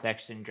 Colin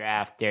Sexton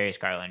draft, Darius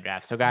Garland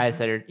draft. So guys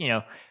that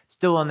are,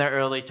 still in their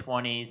early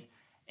 20s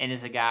and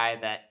is a guy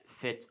that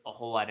fits a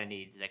whole lot of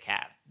needs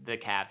the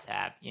Cavs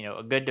have.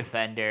 A good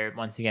defender.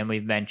 Once again,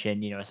 we've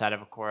mentioned, aside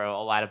of Okoro,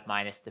 a lot of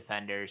minus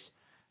defenders.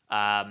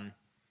 A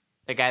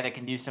guy that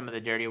can do some of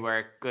the dirty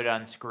work, good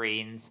on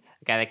screens,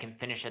 a guy that can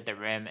finish at the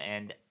rim,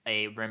 and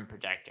a rim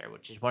protector,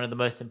 which is one of the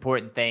most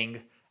important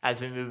things as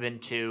we move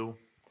into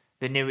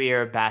the new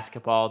era of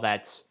basketball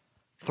that's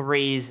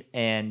threes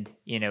and,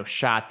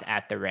 shots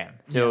at the rim.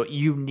 So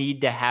you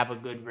need to have a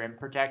good rim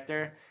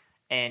protector,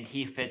 and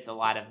he fits a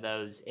lot of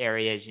those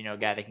areas, a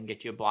guy that can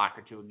get you a block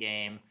or two a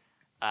game,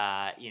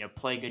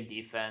 play good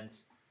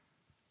defense,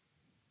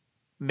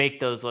 make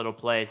those little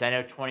plays. I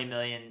know $20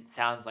 million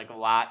sounds like a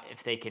lot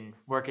if they can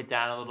work it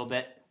down a little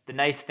bit. The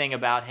nice thing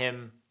about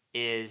him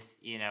is,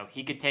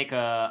 he could take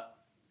a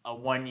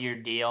 1-year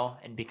deal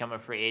and become a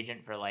free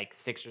agent for like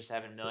 $6 or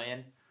 $7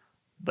 million,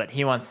 but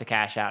he wants to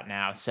cash out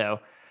now. So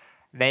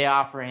they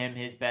offer him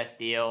his best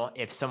deal.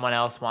 If someone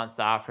else wants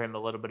to offer him a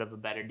little bit of a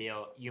better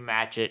deal, you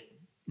match it,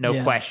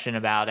 no question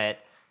about it,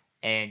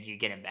 and you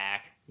get him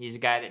back. He's a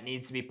guy that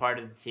needs to be part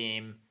of the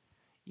team.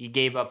 You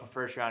gave up a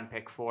first-round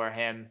pick for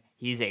him.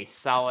 He's a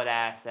solid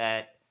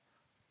asset.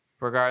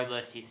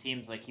 Regardless, he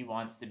seems like he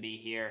wants to be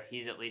here.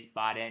 He's at least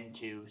bought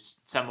into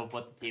some of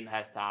what the team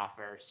has to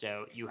offer,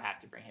 so you have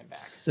to bring him back.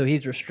 So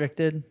he's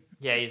restricted?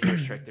 Yeah, he's a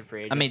restricted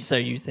free agent. I mean, so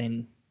you're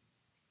saying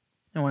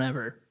no one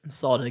ever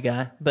assaulted a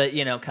guy, but,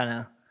 kind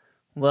of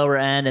lower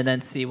end and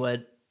then see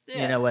what,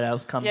 what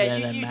else comes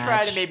in and match.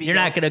 Try to maybe you're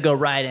not going to go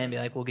right in and be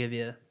like, we'll give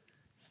you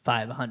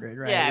 500,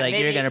 right? Yeah, like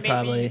you're going to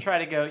probably try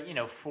to go,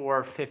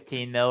 $15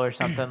 million or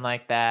something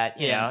like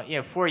that. You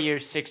know, 4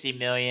 years, $60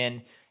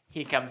 million.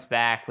 He comes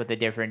back with a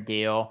different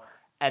deal.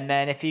 And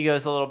then if he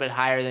goes a little bit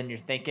higher than you're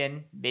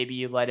thinking, maybe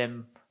you let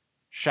him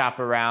shop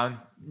around,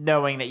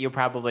 knowing that you'll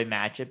probably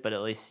match it, but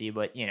at least see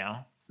what,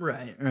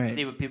 right.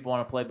 see what people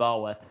want to play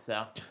ball with.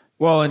 So,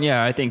 well, and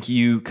I think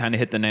you kind of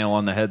hit the nail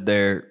on the head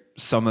there.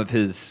 Some of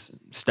his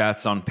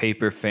stats on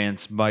paper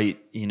fans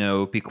might,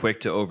 be quick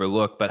to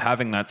overlook, but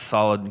having that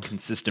solid and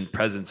consistent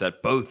presence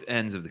at both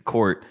ends of the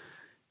court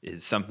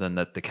is something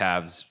that the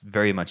Cavs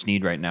very much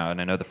need right now,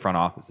 and I know the front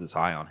office is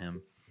high on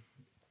him.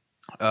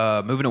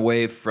 Moving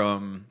away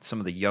from some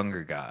of the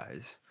younger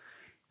guys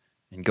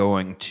and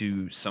going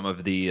to some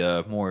of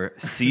the more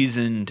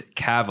seasoned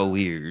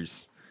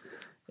Cavaliers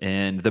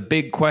and the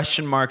big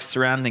question marks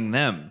surrounding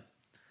them.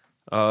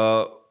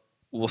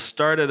 We'll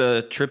start at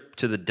a trip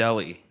to the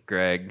deli,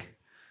 Greg.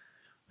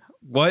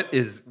 What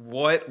is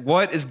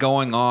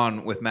going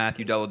on with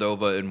Matthew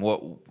Dellavedova, and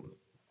what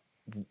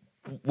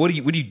do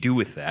you do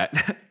with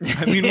that?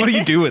 I mean, what do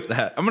you do with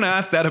that? I'm going to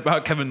ask that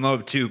about Kevin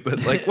Love too,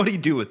 but what do you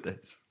do with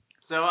this?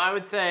 So I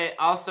would say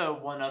also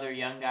one other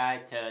young guy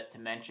to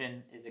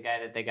mention is a guy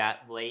that they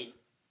got late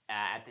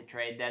at the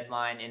trade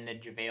deadline in the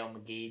JaVale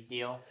McGee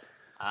deal.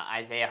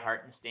 Isaiah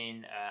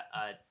Hartenstein,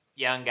 a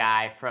young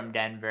guy from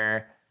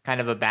Denver, kind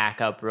of a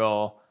backup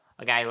role,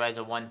 a guy who has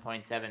a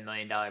 $1.7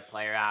 million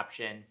player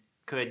option,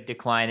 could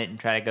decline it and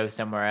try to go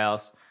somewhere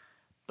else.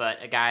 But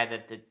a guy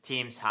that the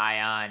team's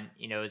high on,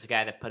 is a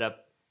guy that put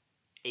up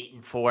 8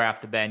 and 4 off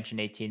the bench in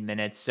 18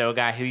 minutes. So a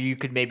guy who you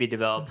could maybe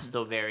develop,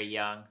 still very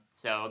young.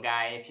 So a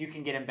guy, if you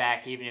can get him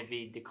back, even if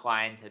he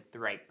declines at the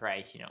right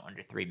price,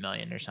 under $3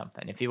 million or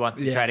something. If he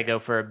wants to try to go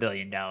for $1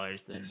 billion,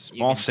 then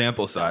small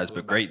sample size,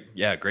 but great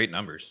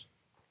numbers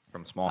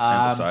from small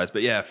sample size.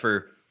 But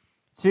for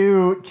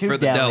the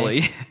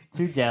deli,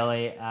 to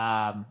Delhi.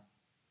 I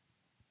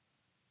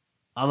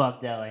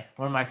love Delhi.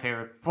 One of my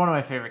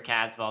favorite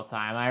Cavs of all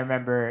time. I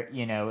remember,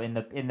 in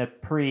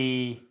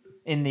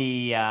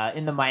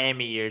the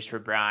Miami years for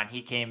Bron,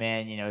 he came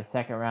in,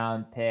 second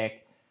round pick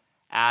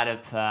out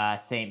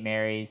of St.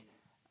 Mary's,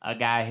 a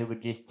guy who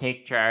would just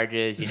take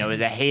charges,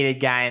 was a hated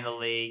guy in the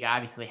league,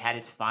 obviously had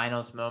his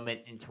finals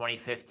moment in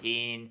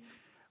 2015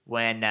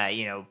 when,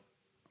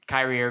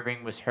 Kyrie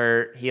Irving was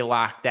hurt. He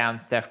locked down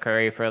Steph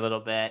Curry for a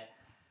little bit.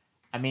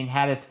 I mean,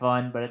 had his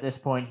fun, but at this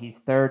point he's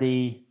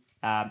 30.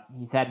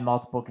 He's had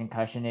multiple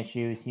concussion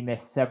issues. He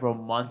missed several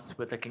months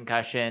with a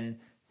concussion,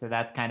 so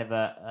that's kind of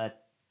a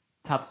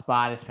tough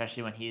spot,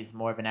 especially when he's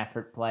more of an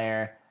effort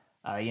player.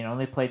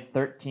 Only played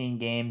 13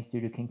 games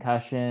due to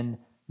concussion,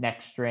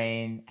 neck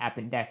strain,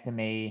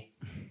 appendectomy.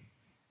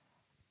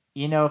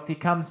 If he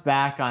comes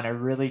back on a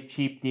really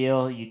cheap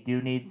deal, you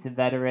do need some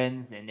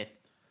veterans,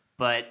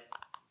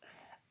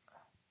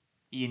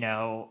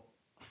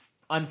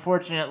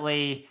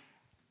 unfortunately,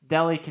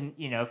 Delhi can,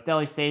 if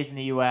Delhi stays in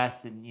the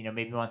U.S. and,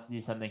 maybe wants to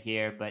do something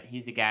here, but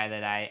he's a guy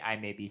that I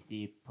maybe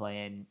see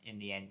playing in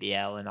the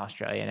NBL in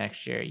Australia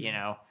next year,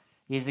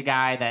 He's a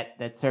guy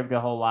that served a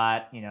whole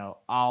lot.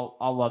 I'll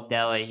love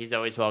Delhi. He's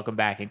always welcome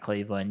back in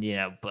Cleveland,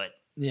 but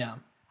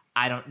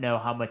I don't know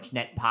how much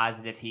net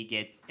positive he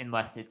gets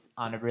unless it's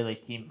on a really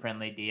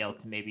team-friendly deal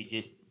to maybe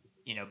just,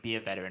 be a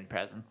veteran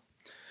presence.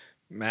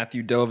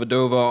 Matthew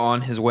Dellavedova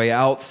on his way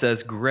out,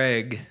 says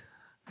Greg.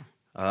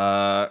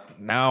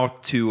 Now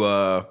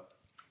to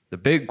the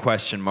big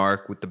question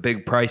mark with the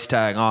big price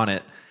tag on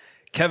it.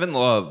 Kevin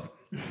Love.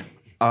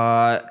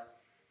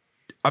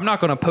 I'm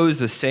not going to pose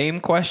the same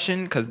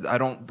question because I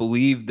don't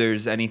believe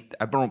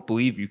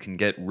you can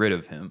get rid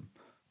of him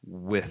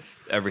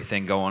with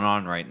everything going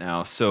on right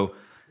now. So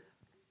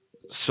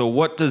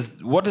what does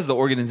the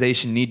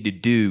organization need to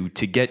do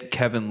to get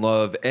Kevin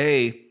Love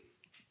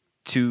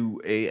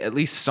to a at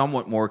least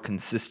somewhat more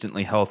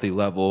consistently healthy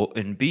level,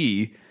 and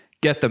B,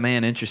 get the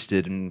man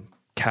interested in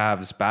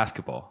Cavs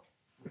basketball?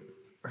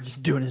 Or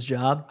just doing his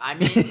job? I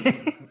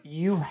mean,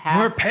 you We're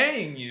have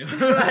paying you.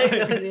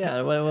 Right?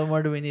 Yeah. What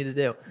more do we need to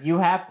do? you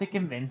have to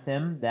convince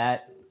him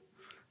that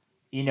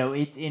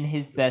it's in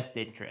his best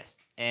interest.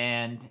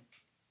 And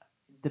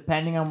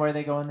depending on where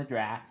they go in the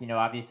draft,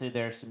 obviously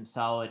there's some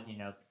solid,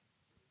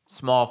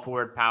 small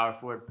forward, power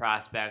forward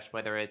prospects,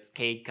 whether it's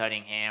Cade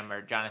Cunningham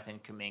or Jonathan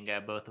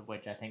Kuminga, both of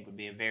which I think would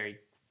be a very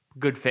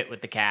good fit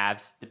with the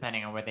Cavs,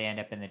 depending on where they end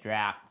up in the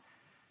draft.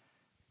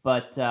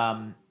 But,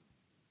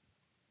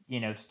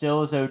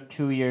 still is owed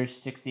 2 years,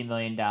 $60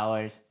 million.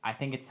 I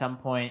think at some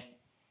point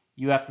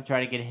you have to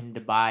try to get him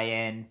to buy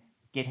in,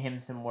 get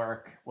him some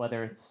work,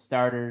 whether it's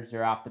starters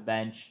or off the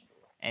bench,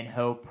 and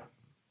hope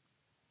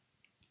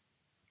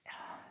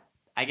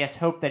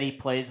that he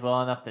plays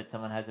well enough that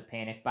someone has a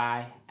panic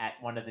buy at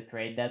one of the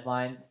trade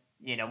deadlines.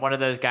 One of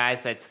those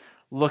guys that's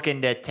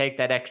looking to take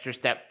that extra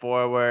step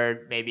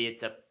forward. Maybe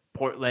it's a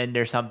Portland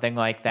or something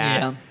like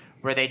that,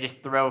 where they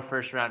just throw a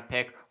first-round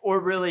pick or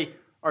really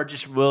are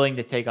just willing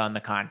to take on the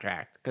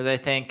contract. Because I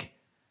think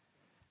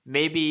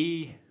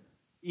maybe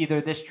either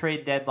this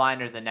trade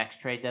deadline or the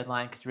next trade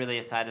deadline, because really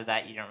aside of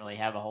that, you don't really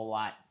have a whole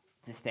lot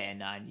to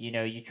stand on.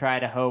 You try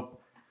to hope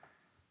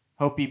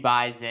he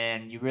buys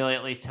in. You really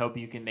at least hope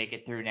you can make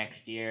it through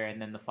next year,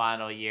 and then the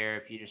final year,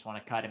 if you just want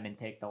to cut him and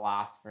take the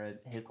loss for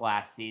his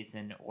last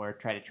season, or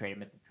try to trade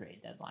him at the trade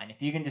deadline.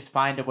 If you can just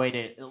find a way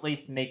to at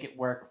least make it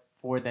work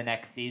for the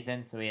next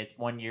season, so he has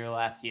 1 year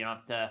left, so you don't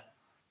have to,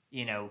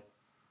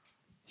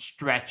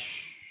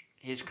 stretch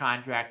his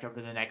contract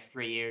over the next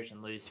 3 years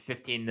and lose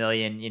 $15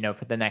 million,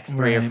 for the next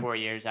 3 or 4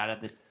 years out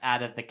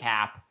of the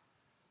cap.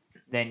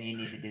 Then you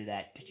need to do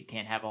that because you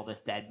can't have all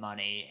this dead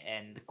money,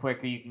 and the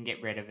quicker you can get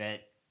rid of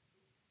it,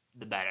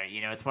 the better.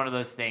 It's one of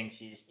those things.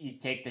 You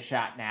take the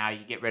shot now,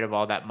 you get rid of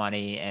all that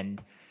money, and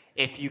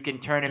if you can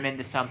turn him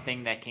into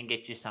something that can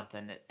get you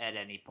something at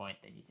any point,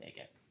 then you take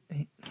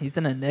it. He's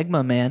an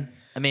enigma, man.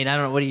 I mean, I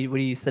don't know. What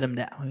do you sit him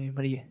down? I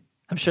mean,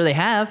 I'm sure they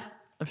have.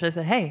 I'm sure they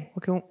said, "Hey,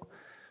 what can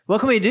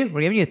we do?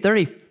 We're giving you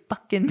 $30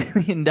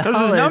 million.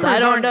 I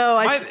don't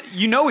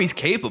know. He's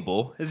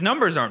capable. His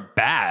numbers aren't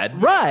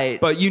bad, right?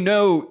 But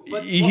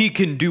he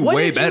can do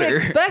way better. What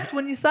did you expect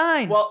when you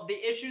signed? Well,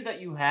 the issue that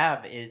you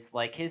have is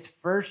like his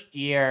first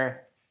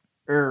year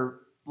or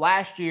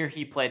last year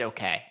he played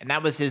okay, and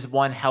that was his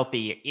one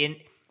healthy year.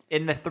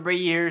 In the 3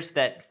 years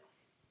that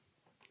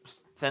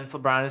since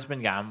LeBron has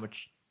been gone,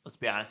 which let's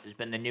be honest has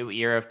been the new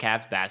era of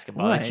Cavs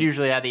basketball. Right. That's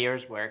usually how the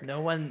years work.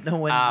 No one.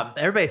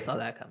 Everybody saw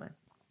that coming.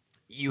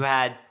 You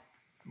had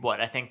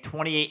I think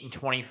 28 and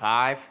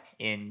 25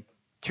 in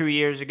 2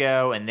 years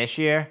ago and this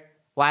year.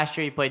 Last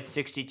year he played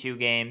 62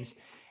 games.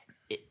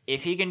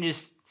 If he can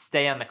just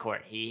stay on the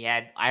court,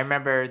 I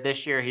remember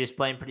this year he was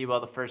playing pretty well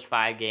the first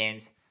 5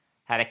 games,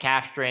 had a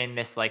calf strain,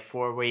 missed like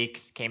 4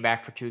 weeks, came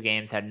back for 2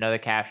 games, had another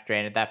calf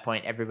strain. At that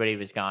point, everybody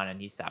was gone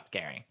and he stopped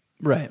caring.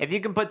 Right. If you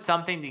can put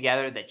something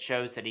together that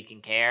shows that he can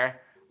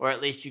care, or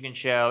at least you can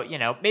show,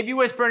 maybe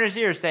whisper in his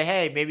ear, say,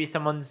 hey, maybe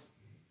someone's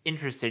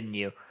interested in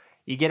you.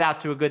 You get out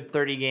to a good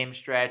 30-game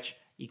stretch.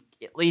 You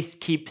at least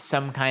keep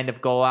some kind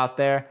of goal out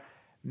there.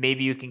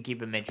 Maybe you can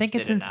keep him interested. I think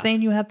it's enough.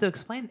 insane. You have to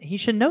explain. He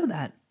should know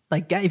that.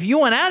 Like, if you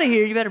want out of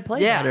here, you better play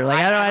better. Like,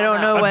 I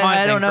don't know. That's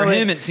my I don't thing. know. For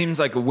him, it seems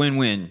like a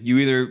win-win. You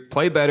either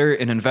play better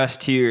and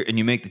invest here, and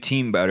you make the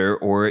team better,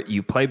 or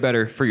you play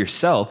better for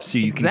yourself so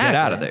you can get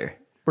out of there.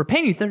 We're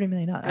paying you $30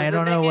 million. I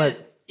don't know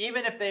what.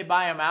 Even if they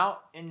buy him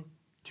out in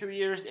 2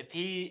 years, if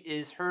he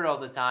is hurt all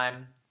the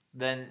time,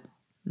 then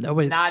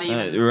nobody's not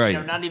even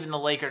right. Not even the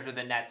Lakers or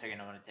the Nets are going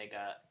to want to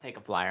take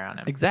a flyer on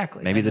him.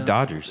 Exactly. Maybe the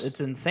Dodgers. It's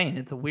insane.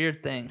 It's a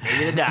weird thing.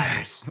 Maybe the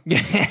Dodgers.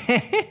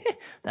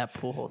 That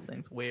Pujols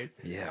thing's weird.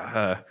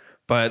 Yeah.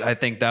 But I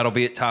think that'll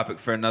be a topic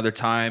for another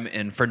time.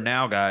 And for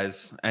now,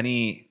 guys,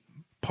 any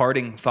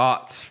parting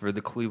thoughts for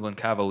the Cleveland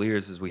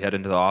Cavaliers as we head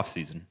into the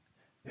offseason?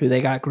 Who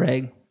they got,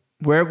 Greg?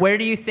 Where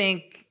do you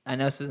think? I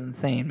know this is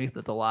insane because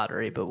it's a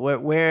lottery, but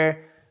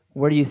where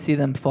do you see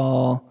them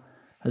fall?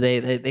 Are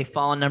they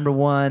fall number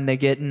 1? They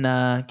getting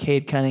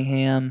Cade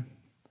Cunningham.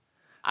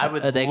 Are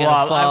they going to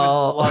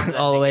fall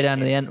all the way down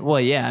to the end?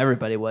 Well, yeah,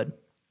 everybody would.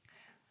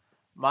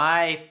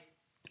 My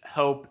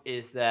hope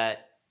is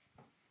that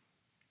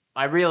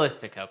my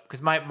realistic hope,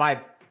 because my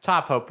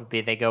top hope would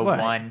be they go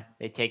 1,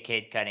 they take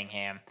Cade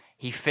Cunningham.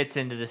 He fits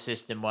into the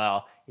system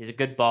well. He's a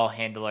good ball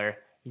handler.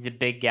 He's a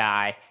big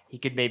guy. He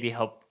could maybe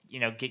help,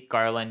 get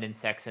Garland and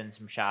Sexton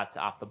some shots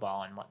off the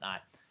ball and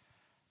whatnot.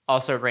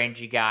 Also, a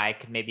rangy guy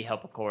could maybe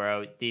help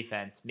Okoro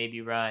defense.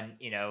 Maybe run,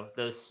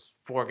 those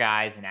 4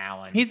 guys and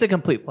Allen. He's a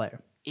complete player.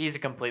 He's a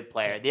complete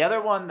player. The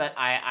other one that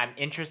I'm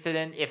interested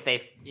in, if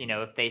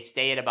they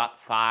stay at about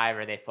 5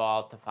 or they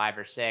fall to 5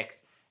 or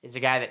 6, is a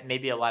guy that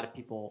maybe a lot of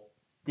people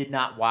did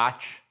not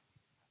watch.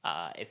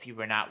 If you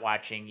were not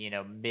watching,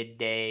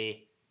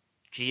 midday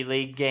G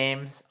League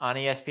games on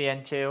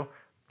ESPN2.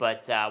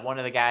 But one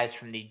of the guys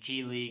from the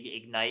G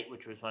League Ignite,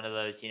 which was one of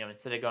those,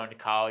 instead of going to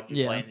college,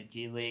 you play in the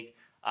G League.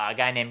 A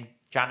guy named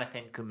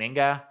Jonathan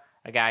Kuminga,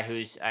 a guy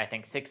who's, I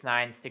think,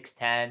 6'9",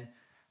 6'10".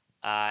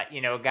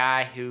 A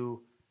guy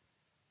who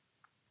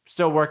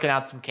still working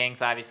out some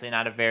kinks, obviously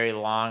not a very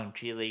long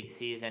G League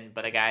season,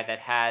 but a guy that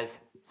has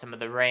some of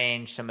the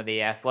range, some of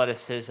the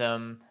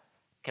athleticism,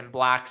 can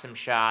block some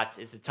shots,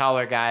 is a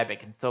taller guy but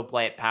can still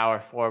play at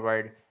power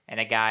forward, and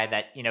a guy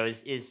that,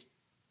 is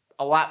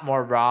a lot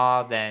more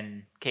raw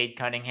than Cade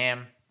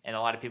Cunningham. And a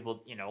lot of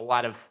people, a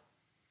lot of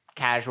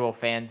casual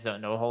fans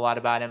don't know a whole lot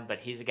about him, but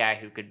he's a guy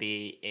who could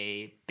be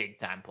a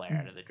big-time player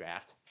out of the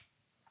draft.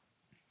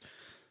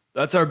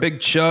 That's our big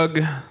chug.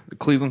 The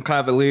Cleveland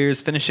Cavaliers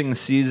finishing the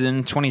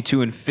season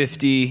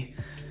 22-50.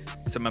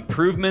 Some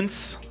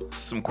improvements,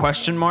 some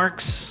question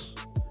marks.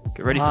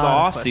 Get ready for the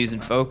off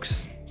season,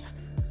 folks.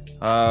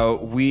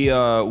 We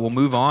will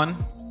move on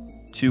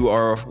to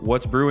our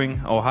What's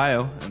Brewing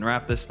Ohio and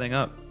wrap this thing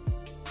up.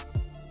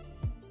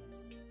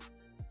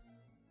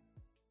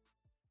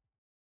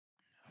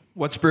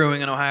 What's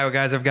brewing in Ohio,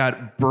 guys? I've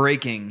got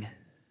breaking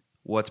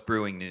What's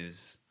Brewing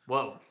news.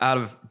 Whoa. Out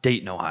of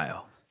Dayton,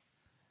 Ohio.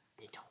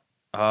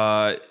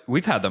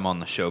 We've had them on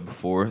the show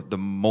before, the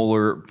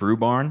Moeller Brew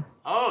Barn.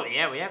 Oh,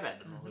 yeah, we have had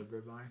the Moeller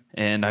Brew Barn.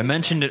 And I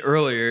mentioned it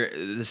earlier.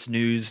 This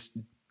news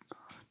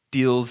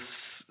deals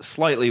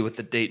slightly with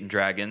the Dayton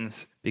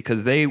Dragons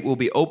because they will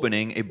be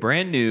opening a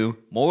brand new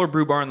Moeller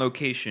Brew Barn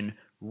location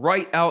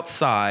right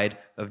outside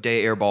of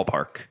Day Air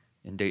Ballpark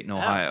in Dayton,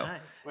 Ohio. Oh,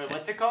 nice. Wait,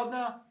 what's it called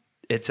now?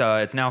 It's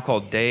now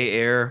called Day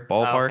Air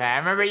Ballpark. Okay, I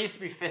remember it used to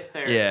be Fifth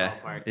Third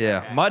Ballpark.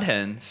 Yeah. Okay. Mud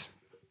Hens,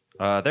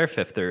 they're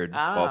Fifth Third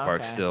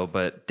Ballpark still,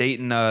 but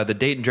Dayton, the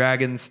Dayton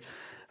Dragons,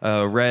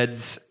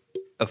 Reds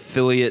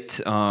affiliate,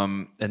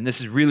 and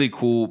this is really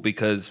cool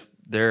because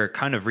they're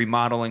kind of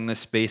remodeling this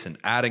space and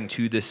adding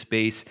to this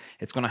space.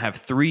 It's going to have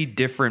 3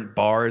 different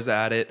bars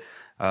at it,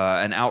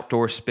 an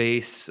outdoor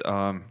space,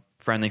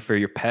 friendly for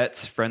your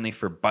pets, friendly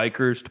for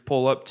bikers to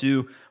pull up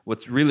to.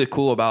 What's really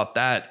cool about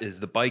that is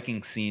the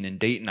biking scene in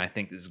Dayton. I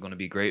think this is going to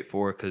be great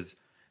for because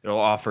it'll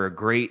offer a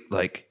great,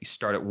 you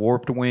start at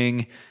Warped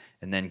Wing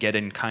and then get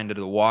in kind of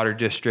the Water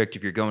District.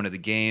 If you're going to the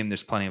game,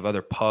 there's plenty of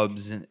other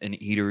pubs and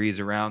eateries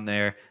around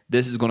there.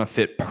 This is going to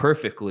fit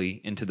perfectly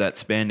into that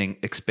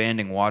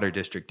expanding Water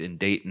District in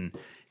Dayton.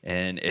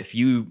 And if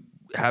you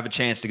have a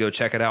chance to go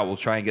check it out, we'll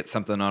try and get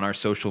something on our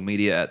social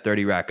media at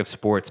 30 Rack of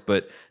Sports.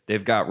 But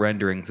they've got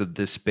renderings of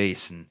this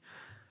space, and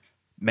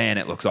man,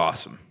 it looks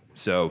awesome.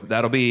 So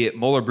that'll be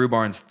Moeller Brew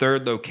Barn's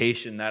 3rd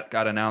location that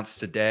got announced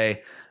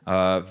today.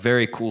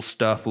 Very cool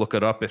stuff. Look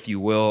it up if you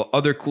will.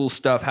 Other cool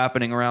stuff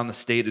happening around the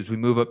state as we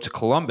move up to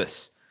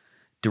Columbus.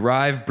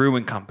 Derive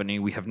Brewing Company.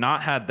 We have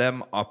not had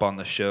them up on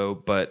the show,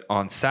 but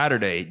on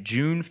Saturday,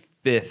 June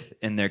 5th,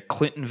 in their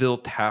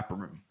Clintonville tap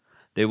room,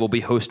 they will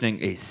be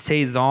hosting a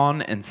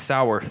Saison and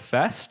Sour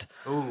Fest.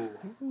 Ooh.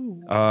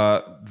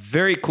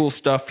 Very cool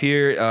stuff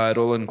here.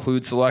 It'll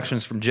include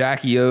selections from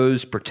Jackie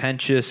O's,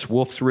 Pretentious,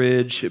 Wolf's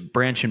Ridge,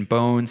 Branch and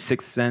Bone,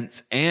 Sixth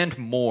Sense, and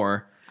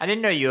more. I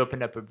didn't know you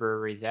opened up a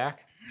brewery,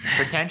 Zach.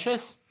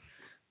 Pretentious?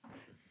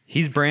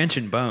 He's Branch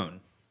and Bone.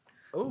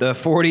 Ooh. The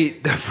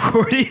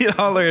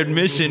 $40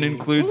 admission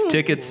includes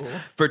tickets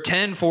for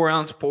 10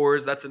 4-ounce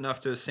pours. That's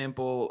enough to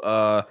sample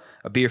a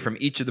beer from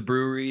each of the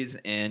breweries,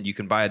 and you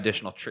can buy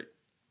additional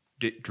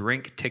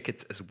drink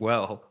tickets as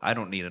well. I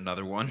don't need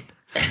another one.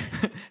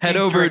 head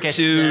over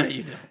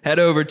to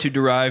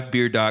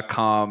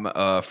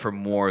derivebeer.com for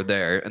more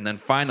there. And then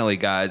finally,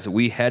 guys,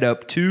 we head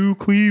up to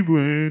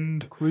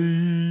Cleveland.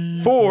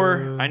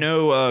 I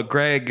know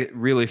Greg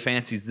really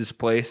fancies this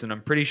place, and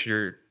I'm pretty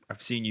sure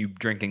I've seen you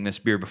drinking this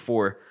beer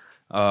before.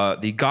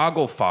 The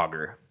Goggle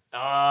Fogger, which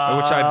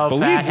I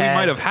believe we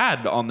might have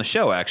had on the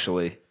show,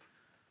 actually.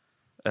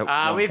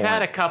 We've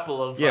had a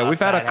couple of we've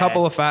had a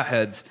couple of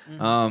fatheads.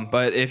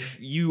 But if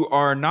you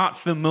are not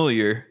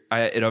familiar,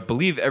 I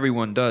believe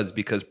everyone does,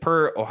 because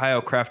per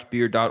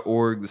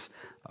OhioCraftBeer.org's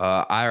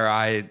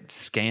IRI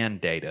scan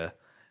data,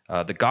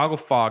 the Goggle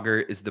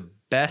Fogger is the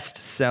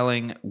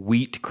best-selling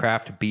wheat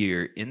craft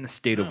beer in the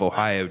state of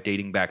Ohio,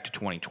 dating back to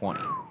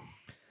 2020.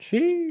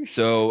 Sheesh.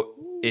 So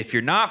if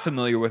you're not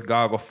familiar with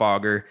Goggle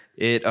Fogger,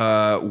 it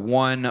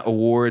won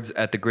awards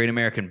at the Great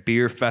American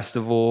Beer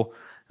Festival.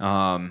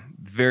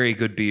 Very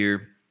good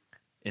beer.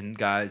 And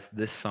guys,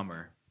 this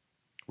summer,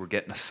 we're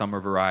getting a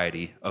summer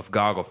variety of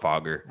Goggle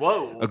Fogger.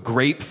 Whoa. A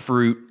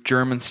grapefruit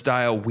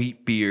German-style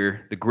wheat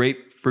beer. The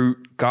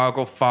Grapefruit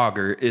Goggle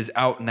Fogger is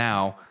out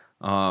now.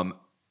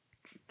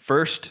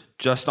 First,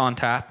 just on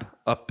tap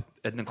up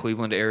in the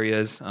Cleveland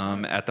areas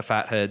at the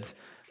Fatheads.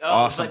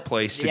 Awesome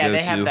place to go to. Yeah,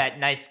 they have that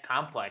nice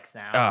complex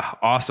now.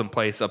 Awesome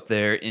place up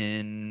there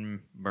in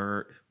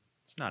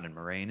it's not in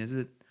Moraine, is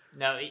it?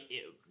 No,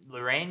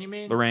 Lorraine, you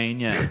mean? Lorraine,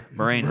 yeah.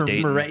 Moraine's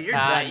Dayton.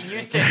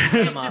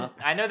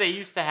 I know they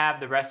used to have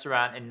the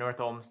restaurant in North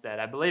Olmsted.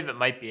 I believe it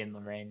might be in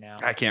Lorraine now.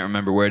 I can't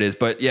remember where it is,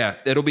 but yeah,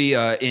 it'll be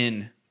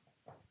in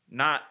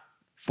not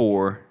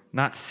 4,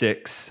 not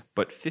 6,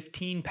 but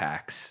 15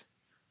 packs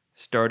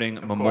starting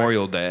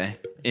Memorial Day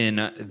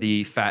in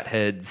the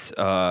Fatheads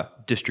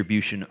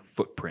distribution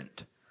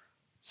footprint.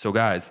 So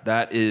guys,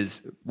 that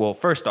is, well,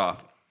 first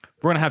off,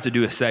 we're going to have to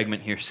do a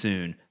segment here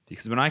soon,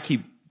 because when I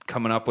keep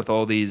coming up with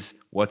all these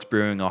What's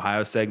Brewing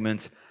Ohio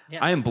segments,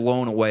 I am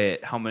blown away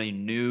at how many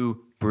new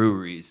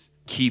breweries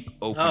keep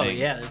opening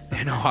it's-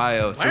 in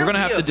Ohio. So Why we're gonna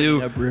aren't have we to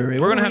do opening a brewery?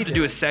 we're What gonna are have we to do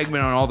doing? a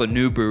segment on all the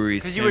new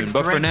breweries Because you would soon.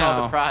 But for drink all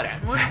the now,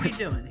 products. What are we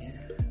doing here?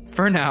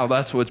 for now,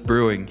 that's what's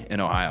brewing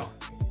in Ohio.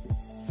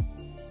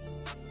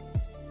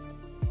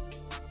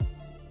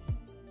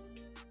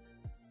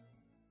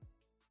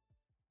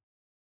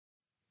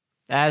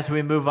 As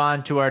we move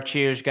on to our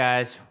cheers,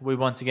 guys, we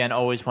once again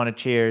always want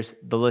to cheers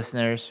the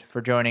listeners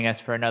for joining us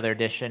for another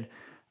edition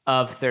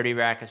of 30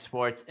 Rack of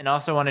Sports. And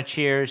also want to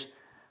cheers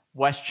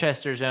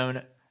Westchester's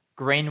own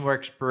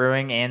Grainworks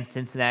Brewing and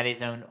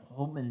Cincinnati's own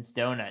Holtman's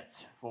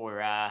Donuts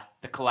for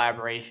the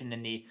collaboration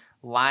in the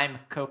Lime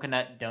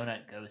Coconut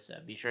Donut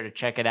Gosa. Be sure to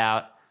check it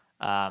out.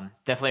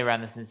 Definitely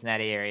around the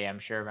Cincinnati area, I'm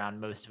sure around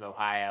most of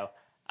Ohio.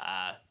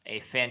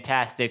 A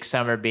fantastic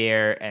summer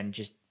beer and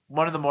just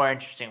one of the more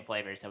interesting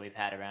flavors that we've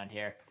had around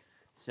here.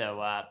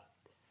 So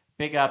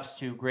big ups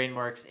to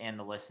Grainworks and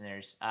the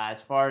listeners. As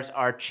far as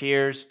our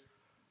cheers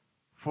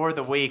for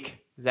the week,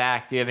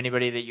 Zach, do you have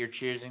anybody that you're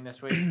cheersing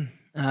this week?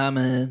 I'm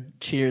gonna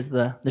cheers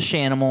the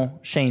Shanimal,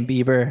 Shane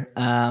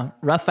Bieber.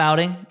 Rough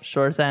outing,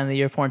 short side of the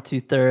year, 4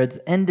 2/3.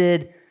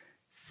 Ended,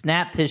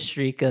 snapped his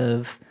streak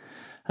of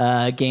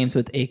games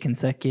with 8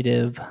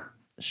 consecutive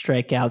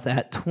strikeouts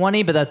at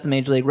 20, but that's the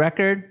major league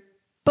record.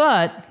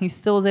 But he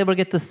still was able to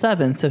get to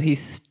 7, so he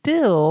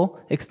still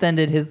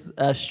extended his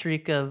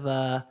streak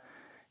of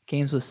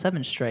games with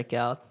 7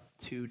 strikeouts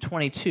to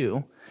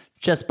 22,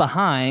 just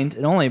behind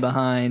and only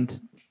behind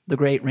the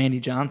great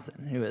Randy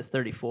Johnson, who is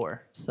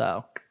 34.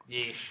 So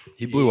Yeesh.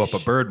 He blew up a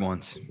bird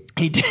once.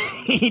 he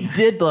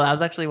did blow. I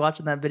was actually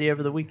watching that video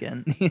over the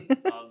weekend.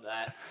 Love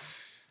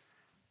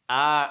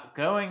that.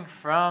 Going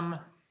from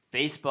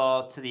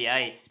baseball to the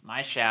ice,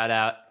 my shout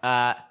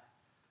out.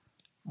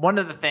 One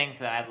of the things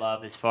that I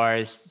love as far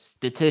as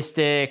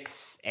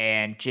statistics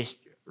and just,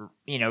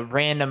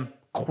 random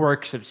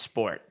quirks of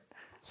sport.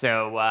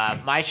 So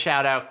my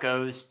shout out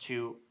goes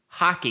to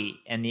hockey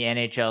and the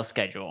NHL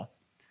schedule.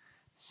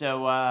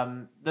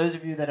 So those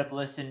of you that have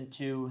listened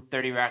to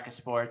 30 Rack of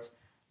Sports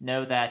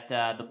know that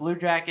the Blue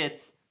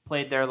Jackets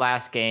played their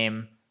last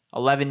game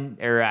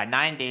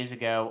 9 days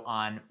ago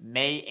on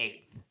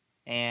May 8th.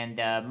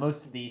 And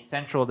most of the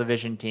Central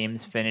Division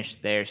teams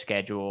finished their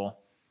schedule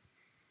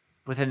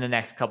within the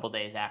next couple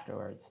days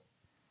afterwards.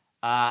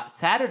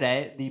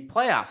 Saturday, the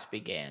playoffs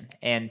began,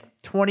 and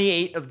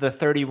 28 of the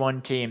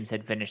 31 teams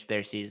had finished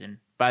their season.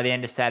 By the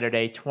end of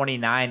Saturday,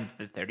 29 of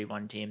the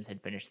 31 teams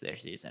had finished their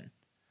season.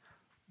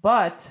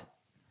 But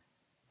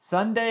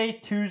Sunday,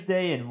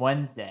 Tuesday, and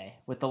Wednesday,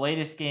 with the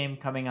latest game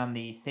coming on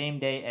the same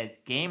day as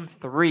Game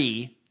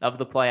 3 of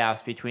the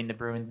playoffs between the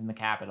Bruins and the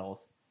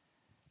Capitals,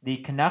 the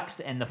Canucks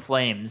and the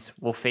Flames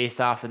will face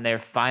off in their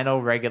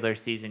final regular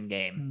season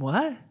game.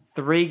 What?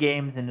 3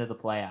 games into the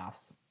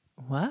playoffs.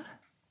 What?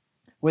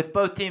 With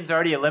both teams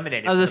already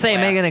eliminated. I was just saying,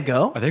 am I going to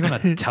go? Are they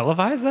going to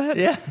televise that?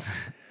 Yeah.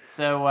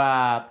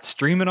 So,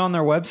 Stream it on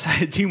their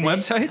website, team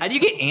websites? How do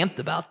you get amped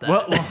about that?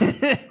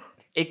 well,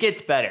 it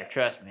gets better,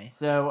 trust me.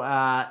 So,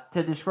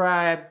 to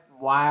describe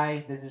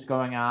why this is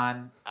going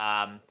on,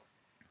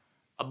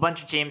 a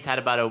bunch of teams had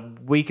about a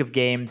week of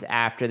games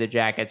after the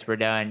Jackets were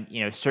done.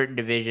 Certain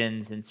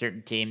divisions and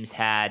certain teams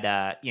had,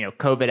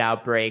 COVID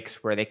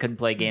outbreaks where they couldn't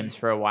play games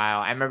for a while.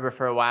 I remember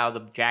for a while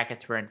the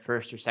Jackets were in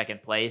first or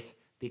second place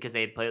because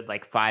they had played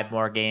like 5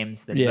 more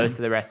games than most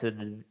of the rest of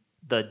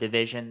the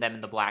division, them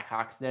and the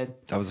Blackhawks did.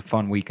 That was a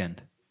fun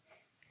weekend.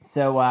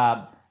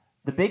 So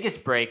the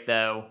biggest break,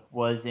 though,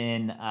 was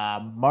in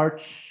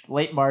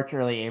late March,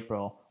 early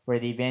April, where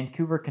the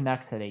Vancouver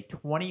Canucks had a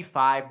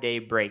 25-day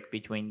break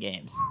between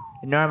games.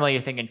 And normally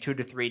you're thinking 2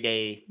 to 3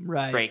 day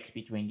breaks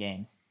between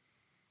games.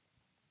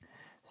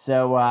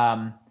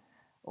 So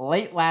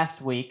late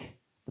last week,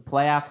 the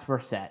playoffs were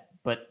set,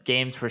 but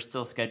games were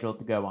still scheduled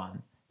to go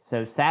on.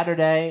 So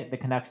Saturday, the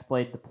Canucks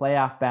played the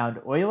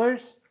playoff-bound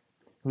Oilers,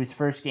 whose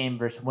first game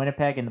versus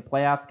Winnipeg in the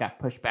playoffs got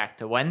pushed back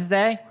to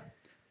Wednesday,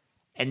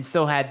 and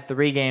still had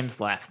 3 games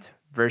left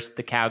versus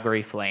the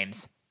Calgary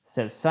Flames.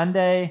 So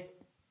Sunday,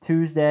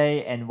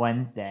 Tuesday, and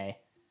Wednesday.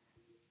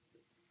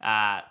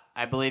 I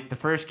believe the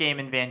first game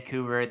in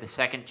Vancouver, the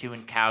second 2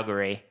 in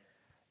Calgary.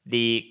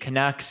 The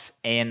Canucks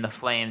and the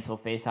Flames will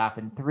face off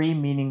in 3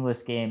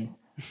 meaningless games,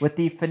 with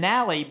the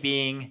finale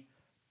being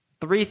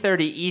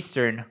 3:30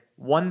 Eastern,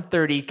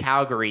 1:30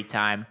 Calgary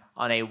time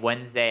on a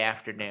Wednesday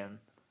afternoon.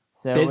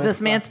 So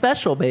Businessman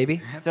special,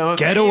 baby. So if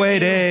Getaway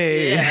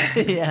day.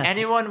 Yeah.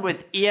 Anyone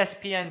with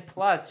ESPN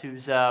Plus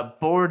who's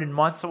bored and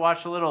wants to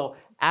watch a little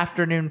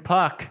afternoon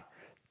puck,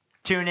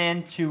 tune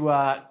in to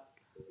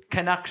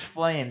Canucks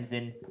Flames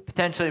in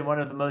potentially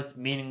one of the most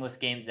meaningless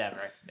games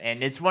ever.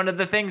 And it's one of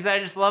the things I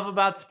just love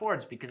about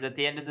sports, because at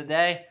the end of the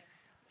day,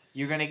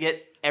 you're going to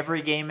get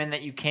every game in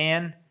that you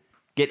can,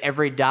 get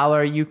every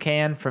dollar you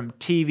can from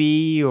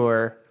TV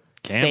or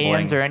Gambling.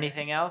 stands or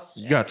anything else.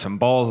 You got some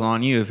balls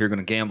on you if you're going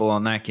to gamble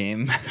on that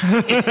game.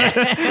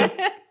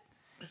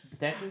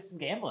 Potentially some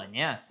gambling,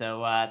 yeah.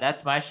 So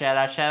that's my shout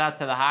out. Shout out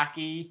to the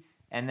hockey,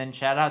 and then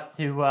shout out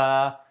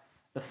to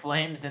the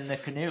Flames and the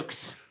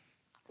Canucks.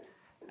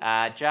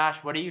 Josh,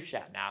 what are you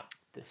shouting out?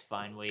 this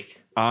fine week.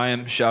 I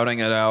am shouting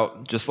it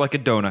out just like a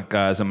donut,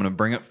 guys. I'm going to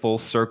bring it full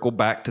circle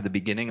back to the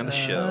beginning of the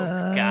show.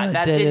 God,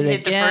 that did didn't it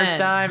hit the first again.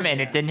 time,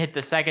 and it didn't hit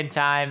the second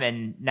time,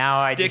 and now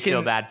I just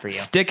feel bad for you.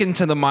 Sticking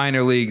to the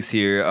minor leagues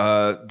here.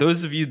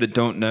 Those of you that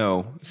don't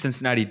know,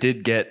 Cincinnati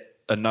did get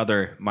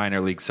another minor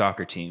league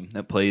soccer team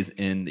that plays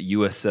in the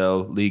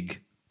USL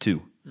League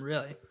 2.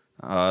 Really?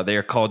 They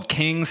are called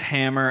Kings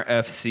Hammer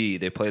FC.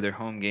 They play their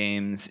home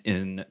games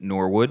in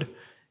Norwood.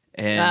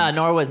 And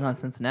Norwood's not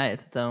Cincinnati.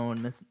 It's its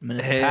own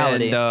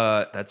municipality.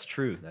 And that's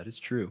true. That is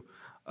true.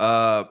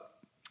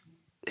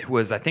 It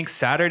was, I think,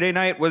 Saturday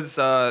night was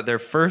their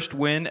first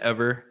win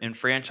ever in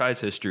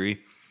franchise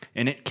history,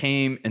 and it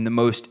came in the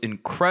most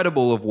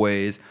incredible of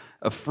ways.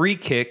 A free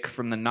kick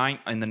from in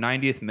the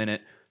 90th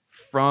minute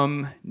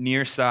from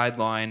near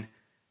sideline,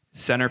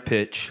 center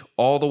pitch,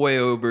 all the way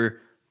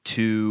over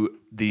to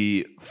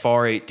the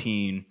far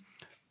 18.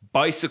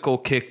 Bicycle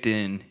kicked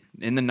in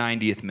the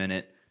 90th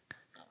minute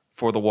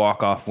for the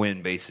walk-off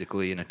win,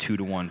 basically, in a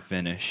 2-1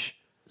 finish.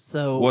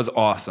 So Was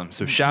awesome.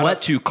 So shout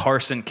out to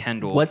Carson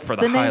Kendall what's for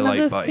the the name highlight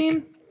of this bike.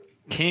 team?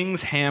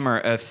 Kings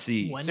Hammer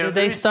FC. When So did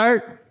they there's-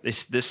 start?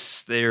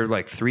 They're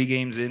like 3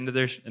 games into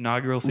their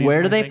inaugural season.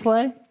 Where do I they think.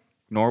 play?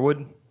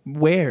 Norwood.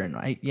 Where? No.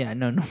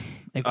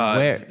 Like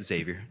where?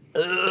 Xavier.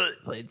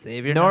 Played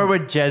Xavier.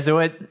 Norwood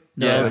Jesuit,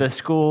 Yeah. the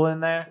school in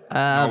there.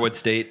 Norwood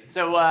State.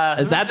 So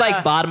Is that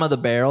like bottom of the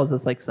barrel? Is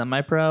this like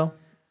semi-pro?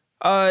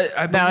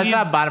 I believe, No, it's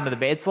not bottom of the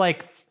bay. It's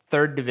like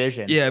third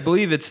division. Yeah, I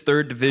believe it's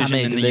 3rd division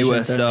many in the divisions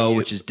are in USL, the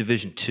which is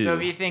Division 2. So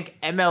if you think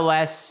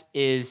MLS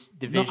is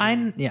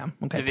division,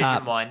 Okay. division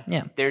Top 1,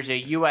 Yeah. there's a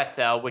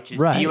USL, which is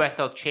Right. the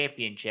USL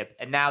Championship,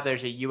 and now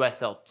there's a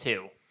USL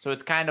 2. So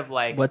it's kind of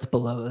like What's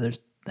below? There's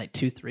like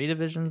 2-3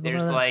 divisions. below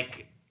there's that?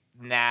 like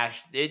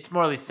it's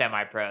more like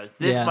semi-pros.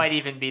 This Yeah. might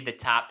even be the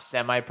top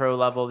semi-pro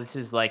level. This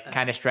is like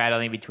kind of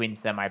straddling between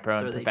semi-pro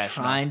So are and they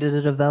professional. trying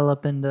to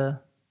develop into?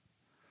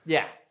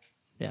 Yeah.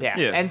 Yeah.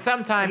 Yeah. And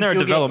sometimes And they're a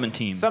you'll development get,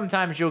 team.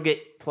 Sometimes you'll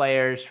get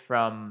players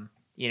from,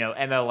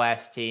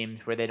 MLS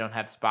teams where they don't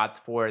have spots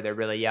for, they're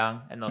really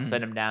young, and they'll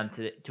send them down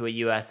to a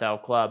USL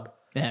club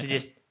Yeah, to okay.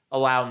 just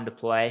allow them to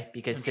play,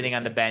 because sitting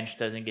on the bench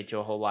doesn't get you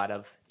a whole lot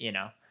of,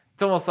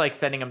 it's almost like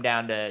sending them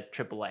down to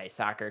AAA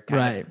soccer.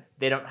 Right.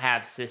 They don't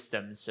have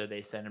systems, so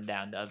they send them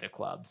down to other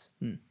clubs.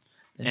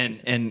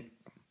 and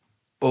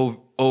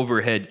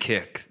overhead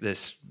kick.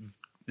 This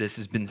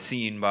has been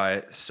seen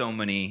by so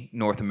many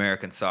North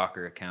American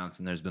soccer accounts,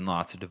 and there's been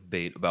lots of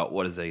debate about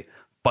what is a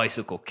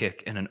bicycle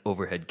kick and an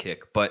overhead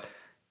kick. But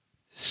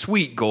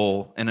sweet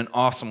goal and an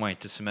awesome way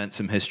to cement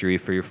some history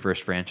for your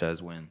first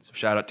franchise win. So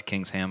shout out to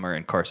Kings Hammer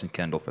and Carson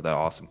Kendall for that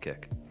awesome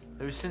kick.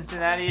 Who's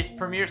Cincinnati's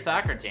premier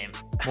soccer team?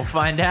 We'll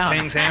find out.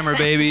 Kings Hammer,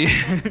 baby.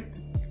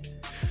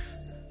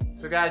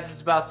 So guys,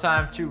 it's about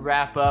time to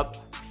wrap up.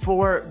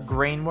 For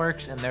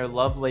Grainworks and their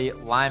lovely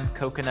lime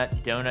coconut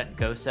donut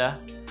gosa.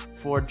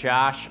 For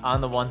Josh on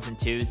the 1s and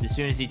 2s, as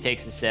soon as he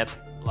takes a sip.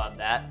 Love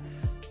that.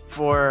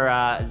 For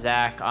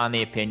Zach on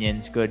the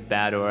opinions, good,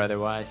 bad, or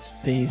otherwise.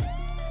 Peace.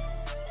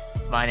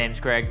 My name's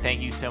Greg. Thank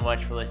you so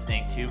much for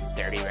listening to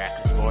 30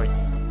 Rack of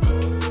Sports.